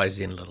divert our eyes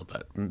in a little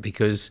bit,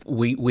 because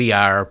we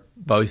are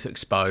both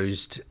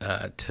exposed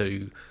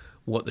to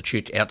what the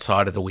church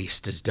outside of the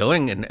West is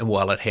doing, and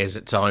while it has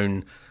its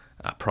own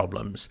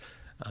problems,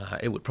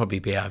 it would probably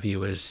be our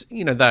view as,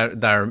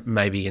 they're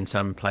maybe in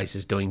some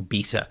places doing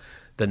better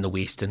than the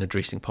West in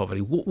addressing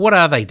poverty. What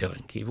are they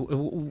doing,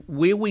 Kev?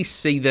 Where we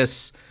see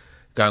this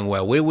going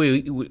well, where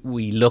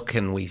we look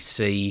and we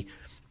see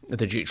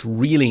the church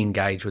really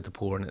engage with the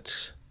poor in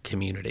its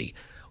community,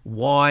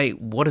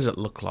 what does it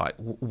look like?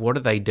 What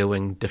are they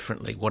doing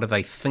differently? What are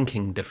they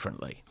thinking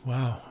differently?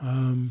 Wow.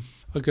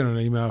 I got an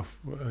email,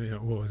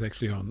 it was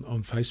actually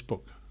on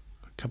Facebook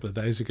a couple of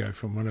days ago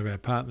from one of our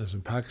partners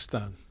in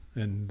Pakistan.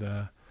 And,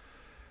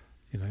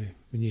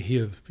 when you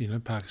hear,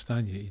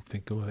 Pakistan, you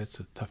think, oh,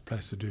 that's a tough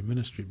place to do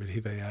ministry. But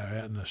here they are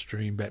out in a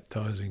stream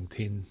baptising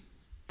 10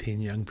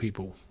 young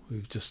people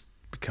who've just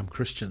become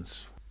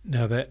Christians.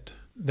 Now that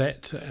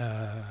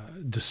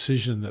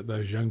decision that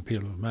those young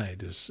people have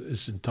made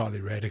is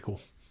entirely radical.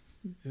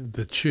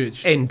 The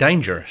church... And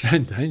dangerous.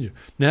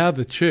 Now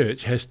the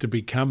church has to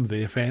become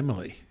their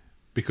family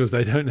because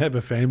they don't have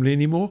a family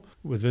anymore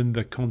within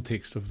the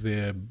context of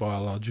their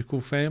biological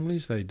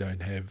families. They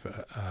don't have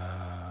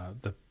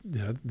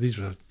these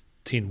were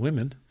 10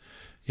 women,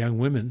 young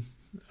women,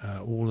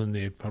 all in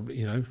their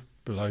probably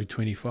below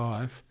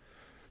 25.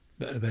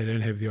 They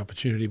don't have the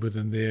opportunity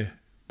within their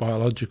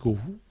biological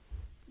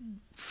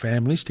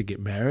families to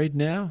get married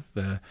now.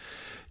 They've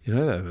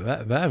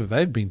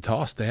been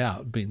tossed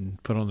out, been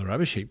put on the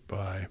rubbish heap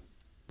by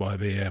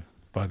their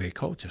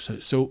culture.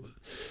 So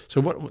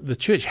what the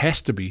church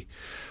has to be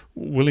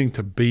willing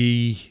to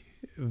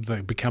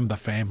become the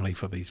family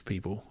for these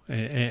people,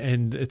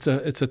 and it's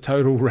a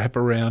total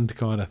wraparound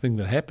kind of thing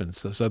that happens.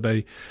 So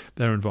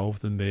they're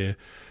involved in their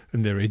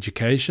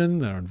education,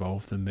 they're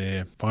involved in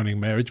their finding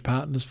marriage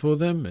partners for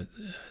them,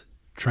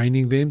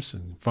 training them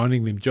and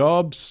finding them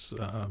jobs,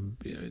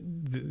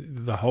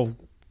 the whole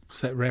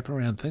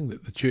wraparound thing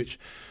that the church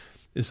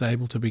is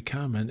able to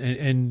become.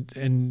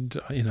 And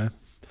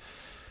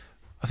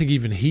I think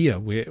even here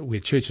where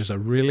churches are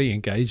really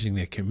engaging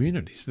their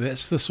communities,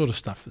 that's the sort of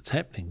stuff that's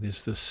happening.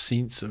 There's this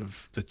sense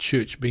of the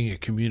church being a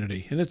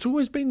community, and it's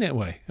always been that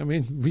way. I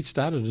mean, we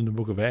started in the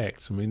book of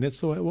Acts. I mean, that's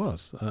the way it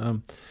was.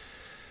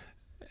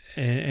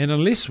 And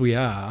unless we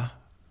are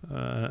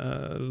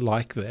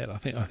like that, I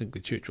think the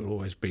church will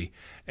always be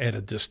at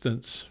a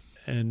distance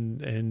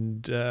and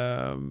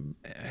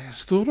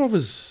it's thought of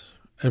as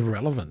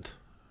irrelevant.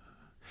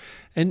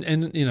 And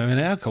in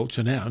our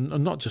culture now,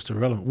 and not just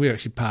irrelevant, we're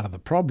actually part of the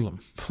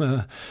problem.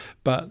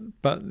 but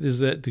there's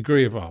that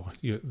degree of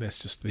that's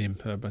just them,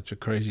 a bunch of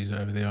crazies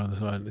over there on the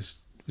side.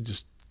 Let's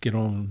just get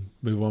on,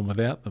 move on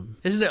without them.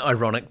 Isn't it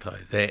ironic though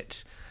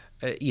that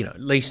at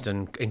least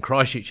in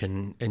Christchurch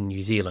in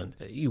New Zealand,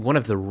 one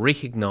of the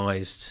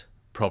recognised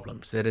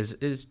problems that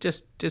is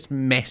just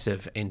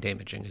massive and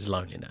damaging is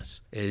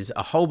loneliness. Is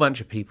a whole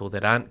bunch of people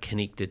that aren't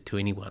connected to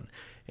anyone,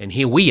 and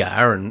here we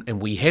are,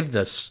 and we have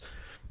this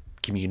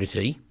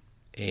community,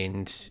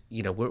 and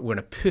we're in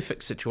a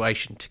perfect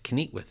situation to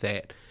connect with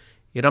that.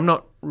 Yet I'm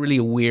not really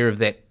aware of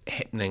that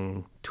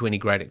happening to any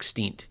great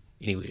extent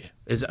anywhere.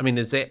 Is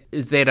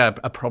that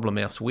a problem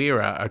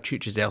elsewhere? Are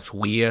churches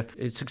elsewhere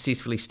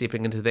successfully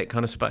stepping into that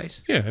kind of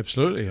space? Yeah,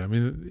 absolutely. I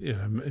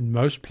mean, in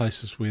most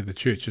places where the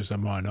church is a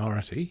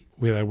minority,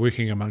 where they're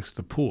working amongst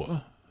the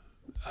poor,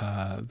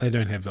 they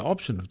don't have the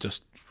option of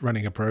just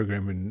running a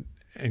program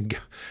and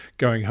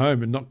going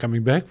home and not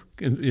coming back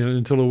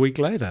until a week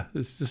later.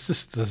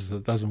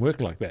 It doesn't work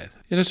like that.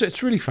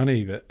 It's really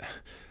funny that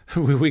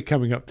we're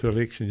coming up to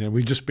election.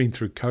 We've just been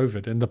through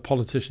COVID, and the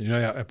politician,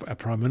 our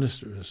Prime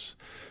Minister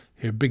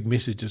her big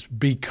message is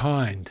be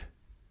kind.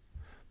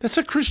 That's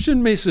a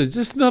Christian message.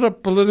 It's not a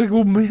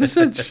political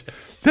message.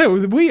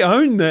 We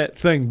own that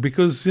thing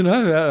because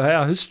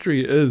our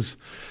history is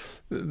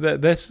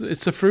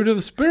it's a fruit of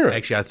the Spirit.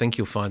 Actually, I think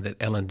you'll find that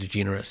Ellen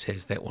DeGeneres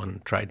has that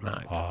one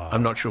trademarked.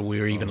 I'm not sure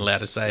we're even allowed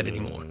to say it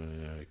anymore.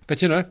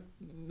 But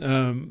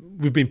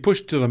we've been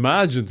pushed to the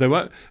margins. They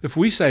won't. If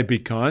we say be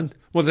kind,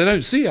 well, they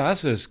don't see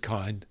us as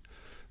kind.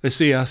 They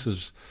see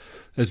us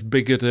as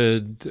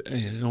bigoted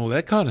and all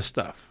that kind of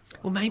stuff.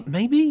 Well,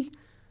 maybe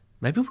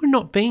we're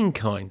not being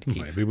kind,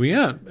 Keith. Maybe we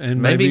aren't,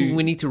 and maybe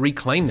we need to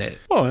reclaim that.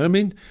 Well,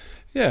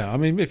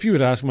 if you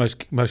would ask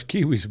most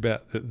Kiwis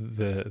about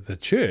the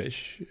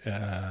church,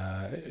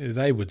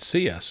 they would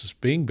see us as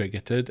being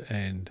bigoted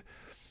and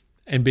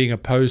being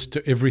opposed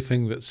to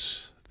everything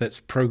that's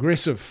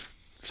progressive.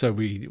 So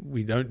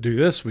we don't do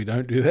this, we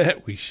don't do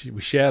that. We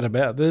shout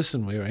about this,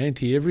 and we're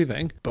anti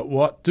everything. But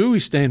what do we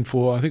stand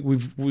for? I think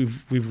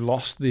we've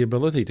lost the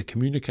ability to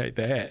communicate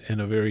that in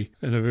a very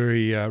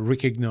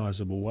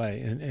recognisable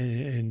way.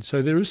 And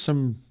so there is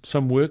some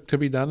work to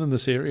be done in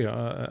this area.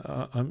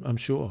 I'm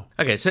sure.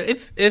 Okay, so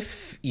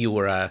if you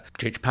were a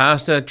church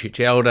pastor,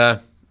 church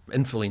elder,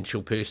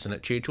 influential person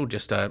at church, or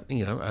just a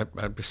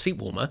seat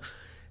warmer,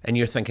 and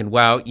you're thinking,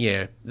 wow,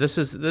 yeah,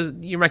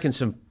 you're making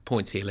some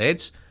points here,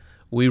 lads.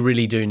 We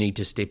really do need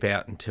to step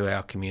out into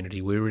our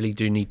community. We really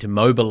do need to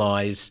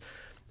mobilise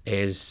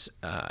as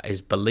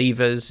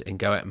believers and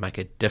go out and make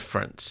a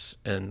difference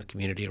in the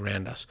community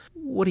around us.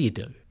 What do you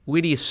do?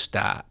 Where do you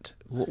start?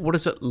 What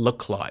does it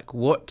look like?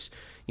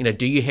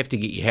 Do you have to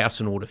get your house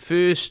in order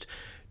first?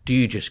 Do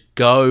you just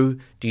go?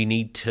 Do you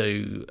need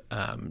to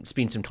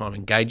spend some time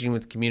engaging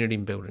with the community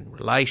and building a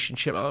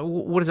relationship?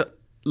 What does it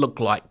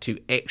look like to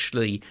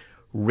actually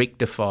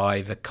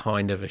rectify the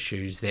kind of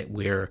issues that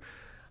we're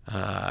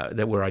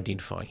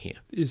identifying here?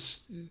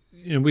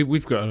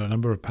 We've got a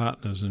number of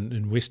partners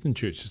in Western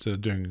churches that are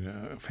doing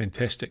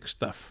fantastic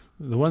stuff.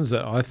 The ones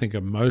that I think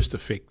are most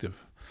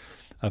effective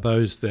are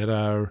those that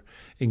are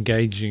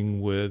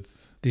engaging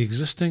with the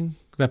existing.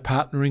 They're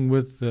partnering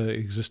with the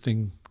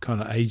existing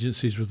kind of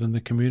agencies within the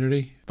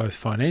community, both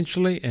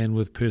financially and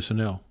with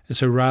personnel. And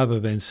so rather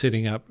than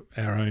setting up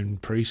our own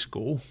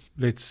preschool,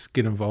 let's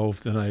get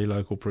involved in a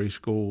local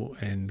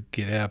preschool and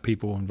get our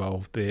people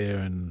involved there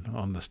and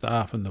on the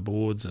staff and the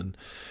boards. And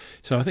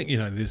so I think,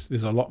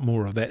 there's a lot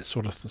more of that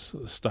sort of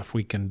stuff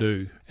we can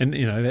do. And,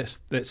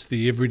 that's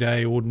the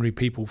everyday, ordinary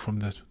people from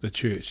the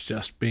church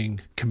just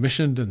being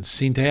commissioned and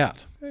sent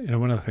out.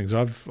 One of the things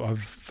I've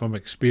from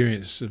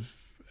experience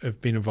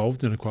have been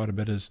involved in quite a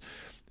bit is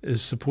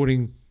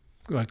supporting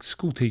like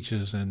school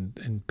teachers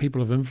and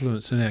people of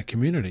influence in our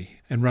community,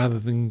 and rather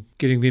than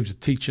getting them to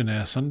teach in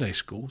our Sunday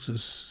schools,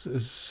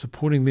 is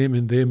supporting them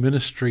in their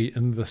ministry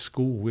in the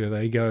school where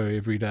they go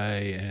every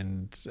day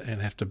and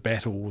have to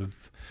battle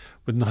with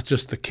not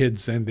just the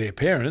kids and their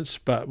parents,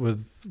 but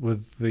with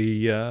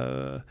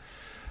the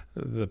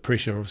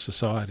pressure of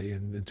society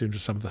in terms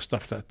of some of the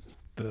stuff that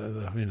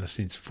they're in a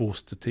sense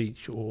forced to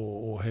teach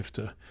or have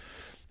to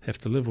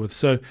live with.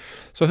 So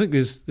I think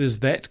there's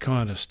that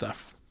kind of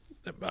stuff.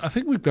 I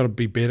think we've got to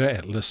be better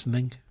at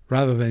listening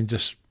rather than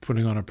just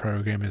putting on a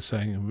program and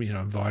saying,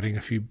 inviting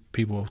a few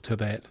people to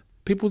that.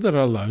 People that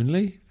are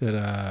lonely, that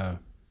are,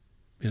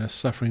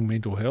 suffering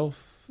mental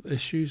health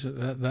issues,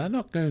 they're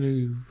not going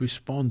to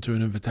respond to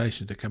an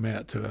invitation to come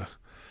out to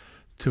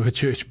a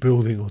church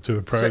building or to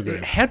a program.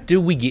 So how do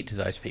we get to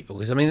those people?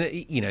 Because, I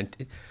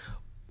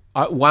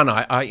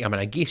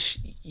guess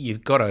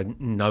you've got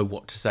to know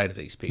what to say to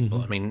these people.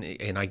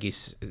 Mm-hmm. And I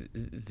guess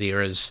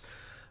there is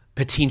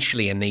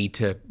potentially a need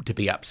to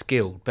be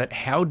upskilled. But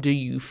how do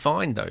you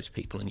find those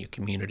people in your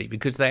community?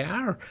 Because they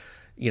are,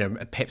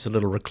 perhaps a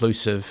little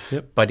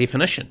reclusive by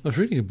definition. I was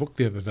reading a book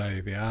the other day,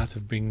 The Art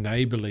of Being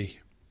Neighbourly.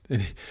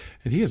 And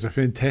he has a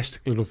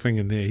fantastic little thing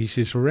in there. He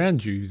says,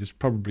 around you, there's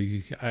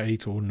probably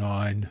 8 or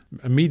 9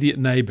 immediate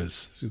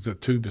neighbours. The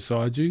 2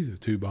 beside you, the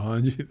 2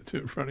 behind you, the 2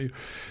 in front of you,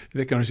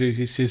 that kind of stuff.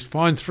 He says,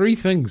 find 3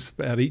 things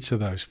about each of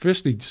those.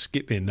 Firstly, just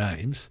get their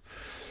names.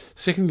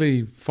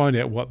 Secondly, find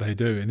out what they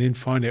do, and then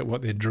find out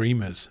what their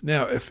dream is.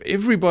 Now, if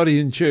everybody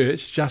in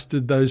church just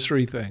did those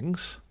 3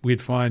 things,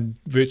 we'd find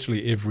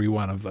virtually every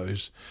one of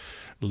those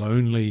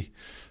lonely,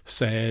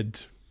 sad,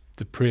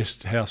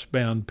 depressed,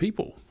 housebound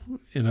people.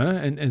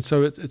 And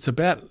so it's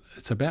about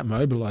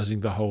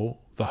mobilising the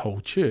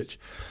whole church.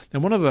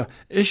 And one of the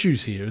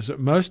issues here is that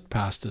most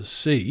pastors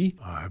see,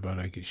 I hope I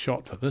don't get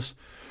shot for this,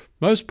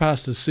 most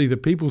pastors see the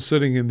people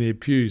sitting in their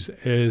pews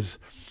as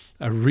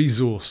a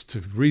resource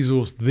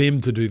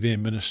them to do their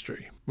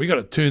ministry. We've got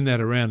to turn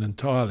that around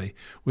entirely,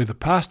 where the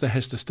pastor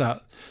has to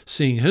start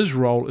seeing his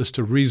role is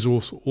to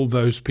resource all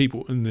those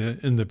people in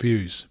the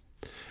pews,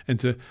 and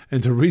to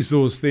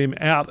resource them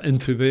out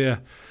into their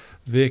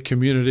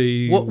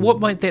community. What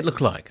might that look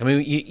like? I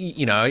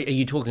mean, are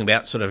you talking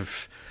about sort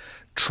of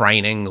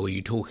training, or are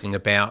you talking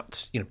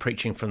about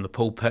preaching from the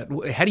pulpit?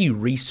 How do you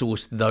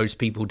resource those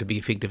people to be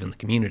effective in the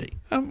community?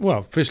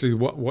 Well, firstly,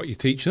 what you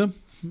teach them.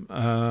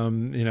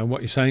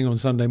 What you're saying on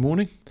Sunday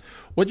morning,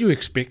 what you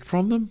expect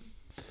from them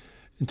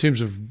in terms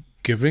of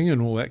giving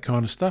and all that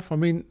kind of stuff. I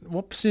mean,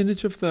 what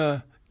percentage of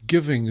the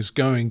giving is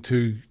going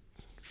to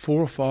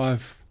 4 or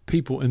 5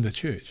 people in the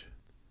church?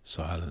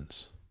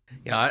 Silence.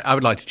 Yeah, I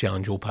would like to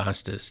challenge all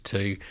pastors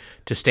to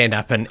stand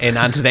up and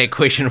answer that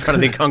question in front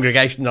of their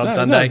congregation on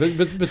Sunday.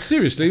 No, but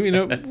seriously,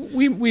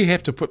 we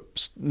have to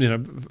put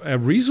our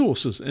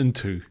resources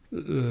into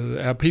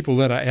our people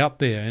that are out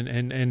there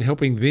and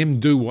helping them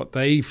do what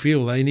they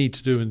feel they need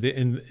to do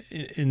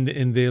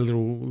in their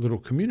little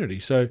community.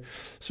 So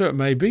it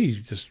may be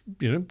just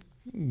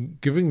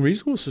giving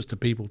resources to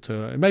people,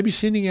 to maybe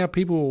sending our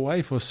people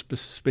away for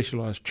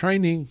specialised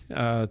training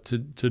to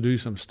do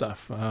some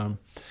stuff.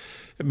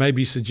 It may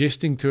be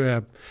suggesting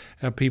to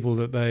our people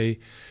that they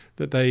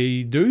that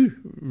they do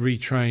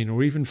retrain,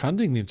 or even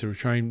funding them to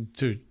retrain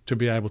to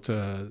be able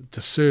to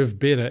serve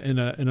better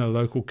on a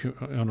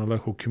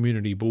local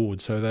community board,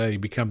 so they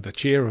become the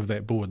chair of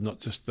that board, not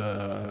just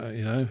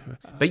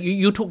But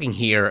you're talking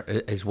here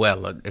as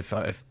well, if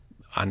I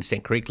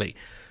understand correctly,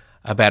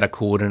 about a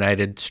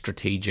coordinated,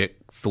 strategic,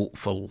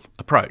 thoughtful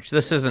approach.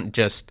 This isn't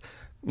just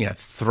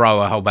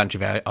throw a whole bunch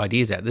of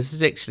ideas out. This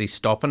is actually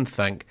stop and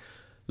think,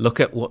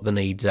 look at what the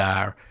needs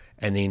are,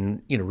 and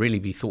then really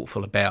be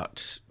thoughtful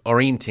about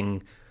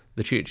orienting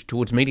the church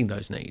towards meeting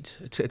those needs.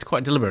 It's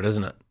quite deliberate,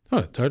 isn't it?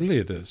 Oh, totally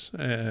it is.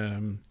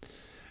 And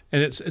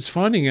it's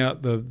finding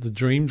out the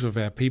dreams of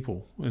our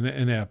people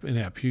in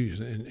our pews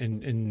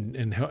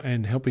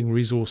and helping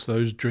resource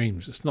those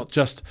dreams. It's not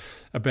just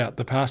about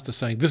the pastor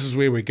saying, this is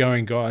where we're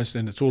going, guys,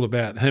 and it's all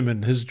about him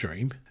and his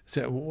dream.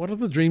 So what are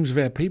the dreams of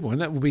our people? And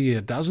that will be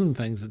a dozen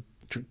things,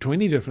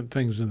 20 different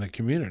things in the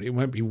community. It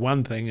won't be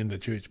one thing in the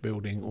church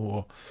building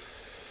or...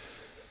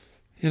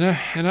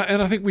 and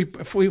I think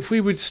if we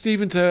were,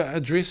 Stephen, to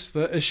address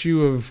the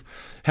issue of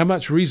how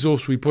much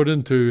resource we put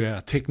into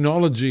our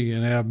technology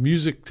and our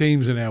music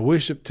teams and our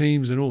worship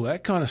teams and all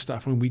that kind of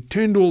stuff, when we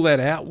turned all that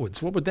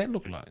outwards, what would that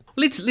look like?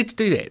 Let's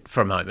do that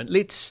for a moment.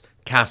 Let's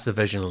cast the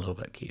vision a little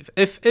bit, Kev.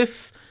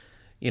 If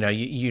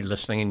you're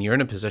listening and you're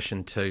in a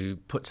position to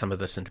put some of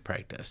this into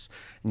practice,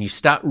 and you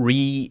start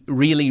really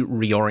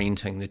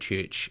reorienting the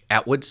church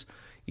outwards,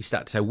 you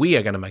start to say, we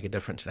are going to make a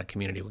difference in our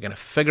community. We're going to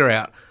figure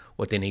out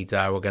what their needs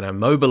are. We're going to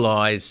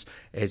mobilise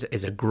as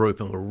a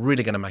group, and we're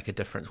really going to make a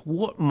difference.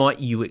 What might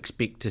you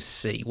expect to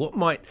see? What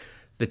might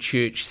the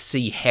church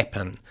see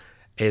happen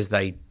as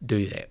they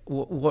do that?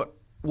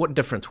 What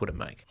difference would it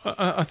make?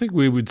 I think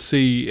we would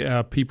see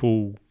our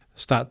people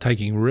start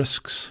taking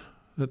risks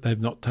that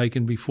they've not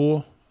taken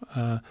before.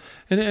 And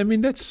I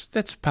mean,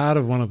 that's part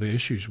of one of the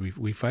issues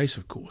we face,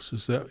 of course,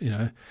 is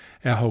that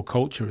our whole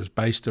culture is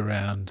based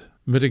around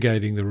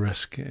mitigating the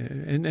risk,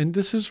 and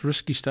this is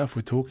risky stuff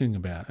we're talking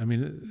about. I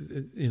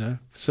mean,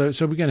 so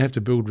we're going to have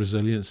to build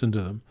resilience into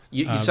them.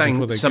 You're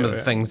saying some of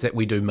the things that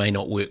we do may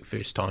not work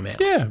first time out.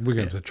 Yeah, we're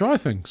going to have to try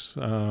things,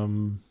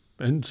 and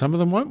some of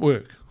them won't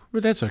work.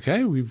 But that's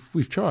okay.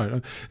 We've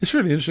tried. It's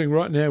really interesting.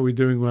 Right now, we're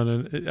doing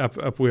one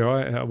up where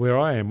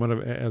I am. One of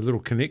our little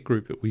Connect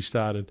group that we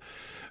started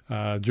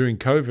during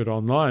COVID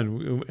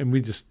online, and we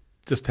just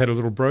had a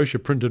little brochure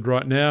printed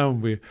right now.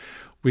 And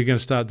we're going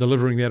to start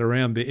delivering that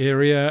around the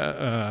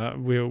area.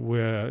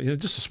 We're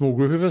just a small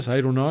group of us,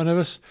 8 or 9 of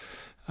us.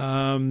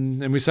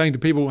 And we're saying to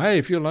people, hey,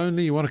 if you're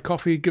lonely, you want a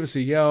coffee, give us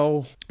a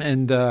yell.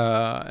 And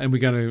we're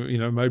going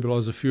to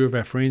mobilise a few of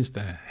our friends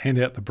to hand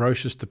out the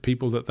brochures to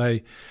people that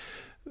they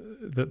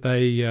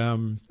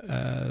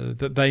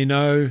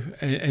know,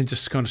 and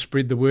just kind of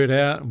spread the word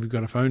out. We've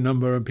got a phone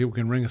number, and people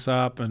can ring us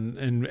up,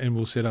 and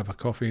we'll set up a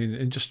coffee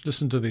and just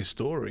listen to their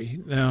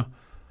story. Now,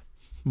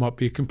 might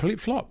be a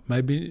complete flop.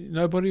 Maybe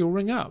nobody will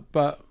ring up,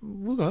 but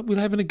we'll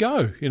have a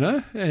go,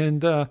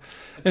 and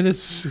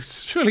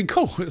it's really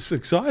cool. It's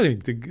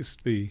exciting to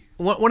just be.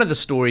 One of the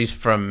stories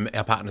from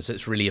our partners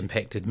that's really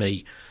impacted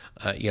me,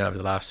 over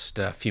the last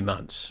few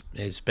months,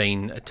 has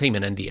been a team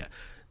in India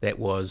that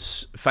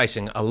was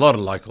facing a lot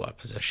of local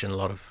opposition, a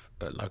lot of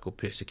local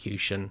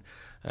persecution,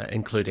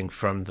 including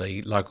from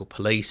the local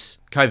police.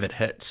 COVID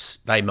hits,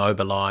 they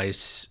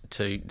mobilise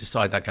to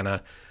decide they're going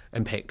to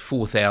impact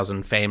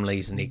 4,000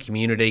 families in their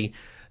community.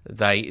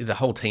 The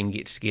whole team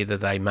gets together,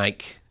 they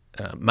make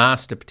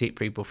masks to protect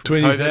people from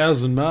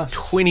 20,000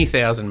 masks.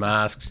 20,000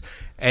 masks,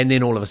 and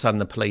then all of a sudden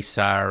the police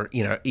are,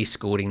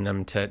 escorting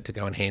them to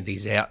go and hand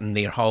these out, and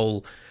their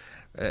whole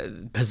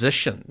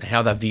position,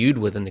 how they're viewed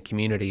within the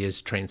community,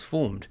 is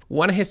transformed.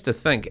 One has to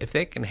think, if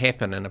that can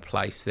happen in a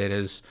place that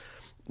is,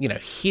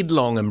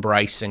 headlong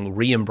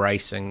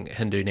re-embracing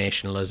Hindu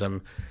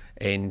nationalism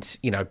and,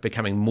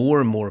 becoming more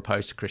and more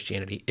opposed to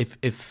Christianity,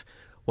 if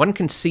one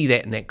can see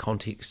that in that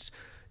context,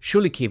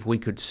 surely, Kev, we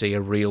could see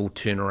a real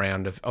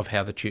turnaround of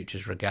how the church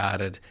is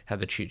regarded, how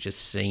the church is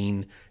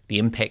seen, the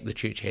impact the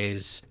church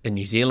has in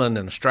New Zealand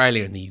and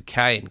Australia and the UK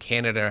and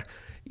Canada.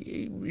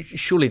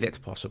 Surely that's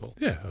possible.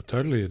 Yeah,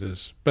 totally it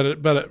is. But it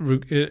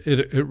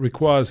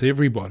requires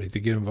everybody to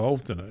get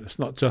involved in it. It's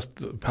not just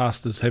the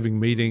pastors having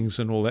meetings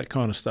and all that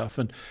kind of stuff,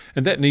 and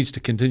that needs to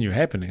continue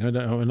happening.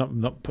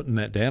 I'm not putting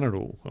that down at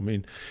all. I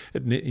mean,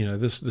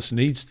 this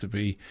needs to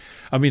be.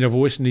 I mean, a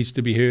voice needs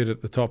to be heard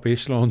at the top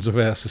echelons of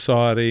our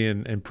society,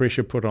 and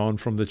pressure put on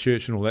from the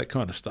church and all that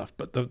kind of stuff.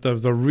 But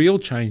the real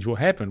change will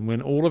happen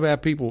when all of our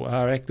people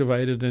are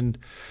activated and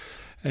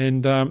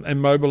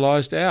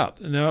mobilised out.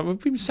 Now, we've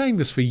been saying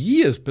this for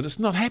years, but it's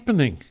not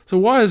happening. So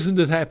why isn't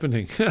it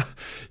happening?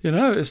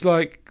 It's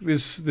like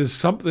there's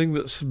something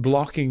that's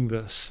blocking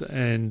this,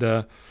 and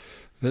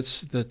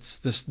that's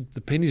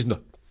the penny's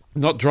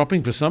not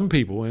dropping for some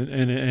people,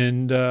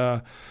 and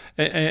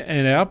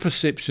our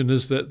perception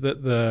is that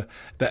the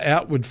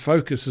outward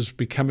focus is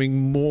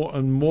becoming more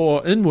and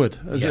more inward.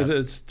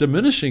 It's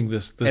diminishing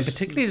this, and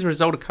particularly as a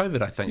result of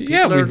COVID, I think.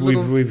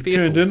 We've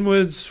turned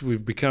inwards.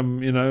 We've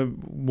become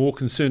more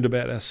concerned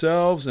about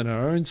ourselves and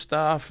our own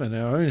stuff and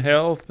our own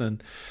health,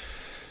 and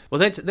Well,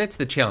 that's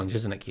the challenge,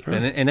 isn't it, Kev?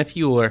 And if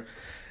you're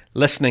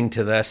listening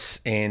to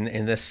this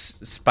and this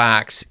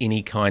sparks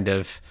any kind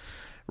of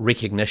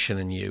recognition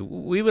in you,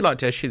 we would like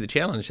to issue the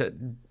challenge that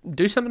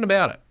do something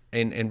about it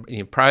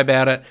and pray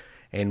about it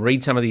and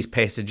read some of these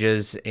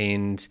passages.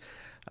 And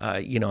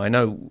I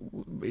know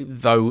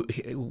though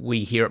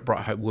we here at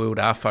Bright Hope World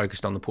are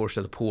focused on the poorest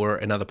of the poor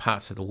in other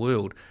parts of the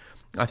world,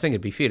 I think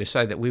it'd be fair to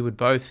say that we would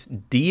both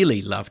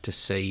dearly love to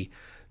see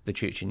the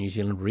church in New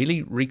Zealand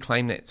really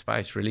reclaim that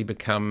space, really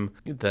become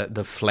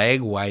the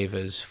flag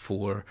wavers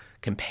for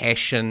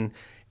compassion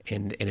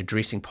and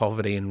addressing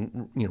poverty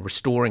and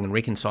restoring and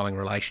reconciling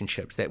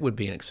relationships. That would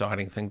be an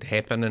exciting thing to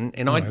happen.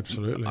 And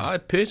absolutely. I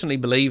personally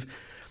believe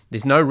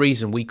there's no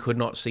reason we could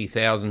not see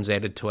thousands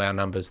added to our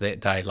numbers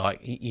that day,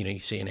 like you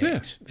see in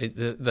Acts.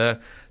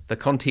 The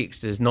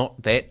context is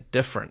not that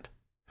different.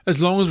 As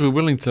long as we're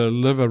willing to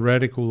live a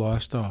radical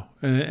lifestyle,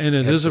 and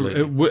it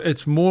Absolutely.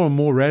 it's more and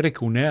more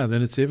radical now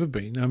than it's ever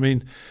been. I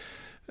mean,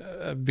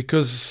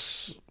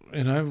 because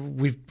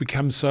we've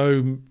become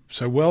so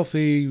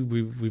wealthy,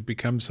 we've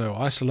become so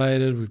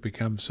isolated, we've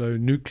become so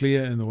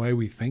nuclear in the way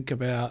we think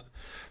about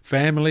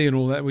family and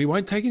all that. We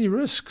won't take any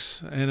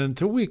risks, and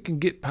until we can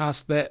get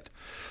past that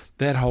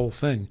whole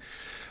thing,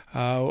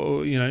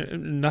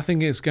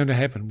 nothing is going to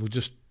happen. We'll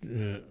just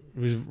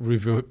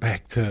revert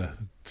back to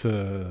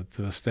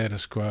the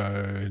status quo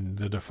and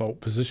the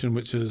default position,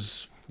 which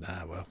is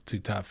too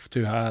tough,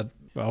 too hard.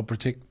 I'll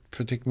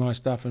protect my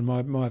stuff and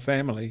my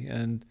family,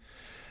 and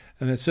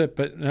that's it.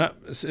 But no,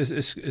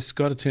 it's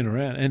got to turn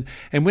around,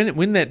 and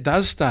when that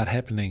does start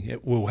happening,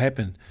 it will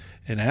happen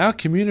in our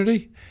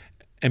community,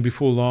 and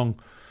before long,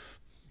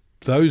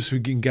 those who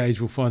engage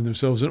will find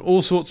themselves in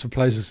all sorts of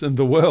places in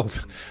the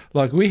world,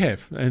 like we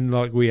have and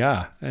like we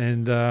are,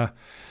 and and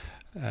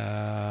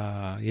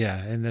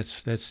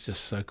that's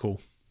just so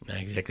cool.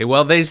 Exactly.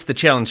 Well, there's the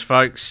challenge,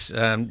 folks.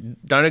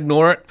 Don't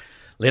ignore it.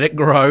 Let it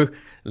grow.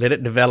 Let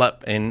it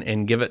develop,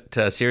 and give it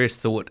serious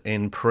thought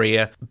and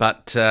prayer.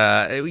 But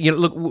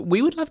look,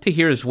 we would love to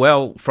hear as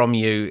well from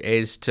you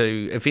as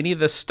to if any of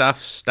this stuff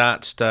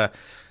starts to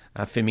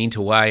ferment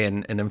away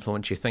and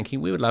influence your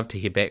thinking. We would love to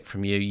hear back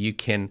from you. You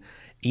can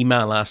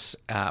email us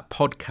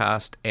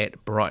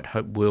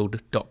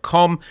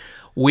podcast@brighthopeworld.com.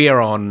 We're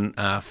on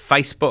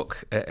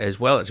Facebook as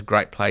well. It's a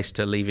great place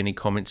to leave any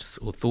comments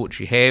or thoughts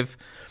you have.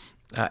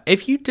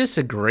 If you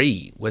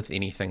disagree with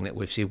anything that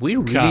we've said, we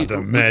really Can't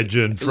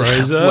imagine,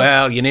 Fraser.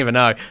 Well, you never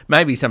know.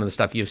 Maybe some of the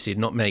stuff you've said,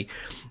 not me.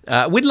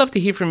 We'd love to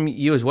hear from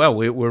you as well.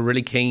 We're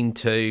really keen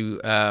to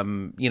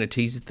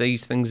tease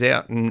these things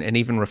out and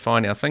even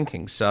refine our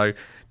thinking. So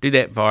do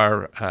that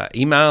via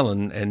email,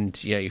 and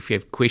if you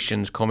have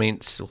questions,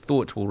 comments, or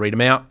thoughts, we'll read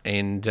them out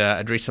and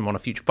address them on a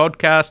future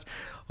podcast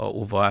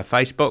or via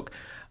Facebook.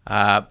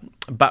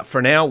 But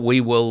for now,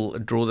 we will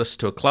draw this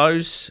to a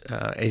close.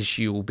 As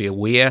you will be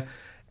aware,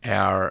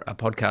 our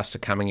podcasts are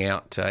coming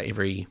out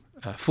every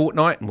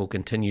fortnight, and we'll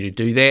continue to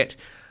do that.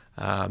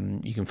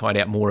 You can find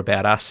out more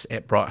about us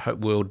at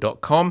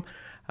brighthopeworld.com.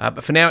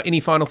 But for now, any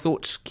final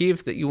thoughts,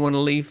 Kev, that you want to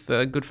leave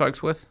the good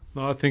folks with?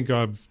 I think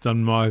I've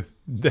done my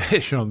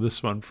dash on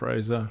this one,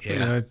 Fraser.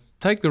 Yeah.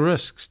 Take the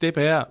risk, step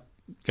out,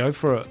 go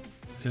for it.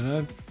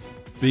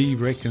 Be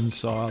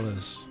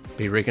reconcilers.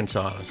 Be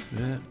reconcilers.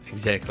 Yeah,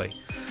 exactly.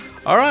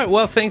 All right.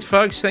 Well, thanks,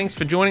 folks. Thanks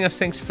for joining us.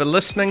 Thanks for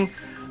listening.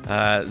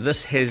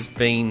 This has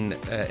been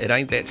It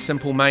Ain't That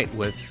Simple, Mate,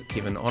 with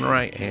Kevin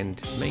Honore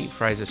and me,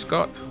 Fraser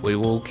Scott. We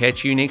will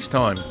catch you next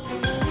time.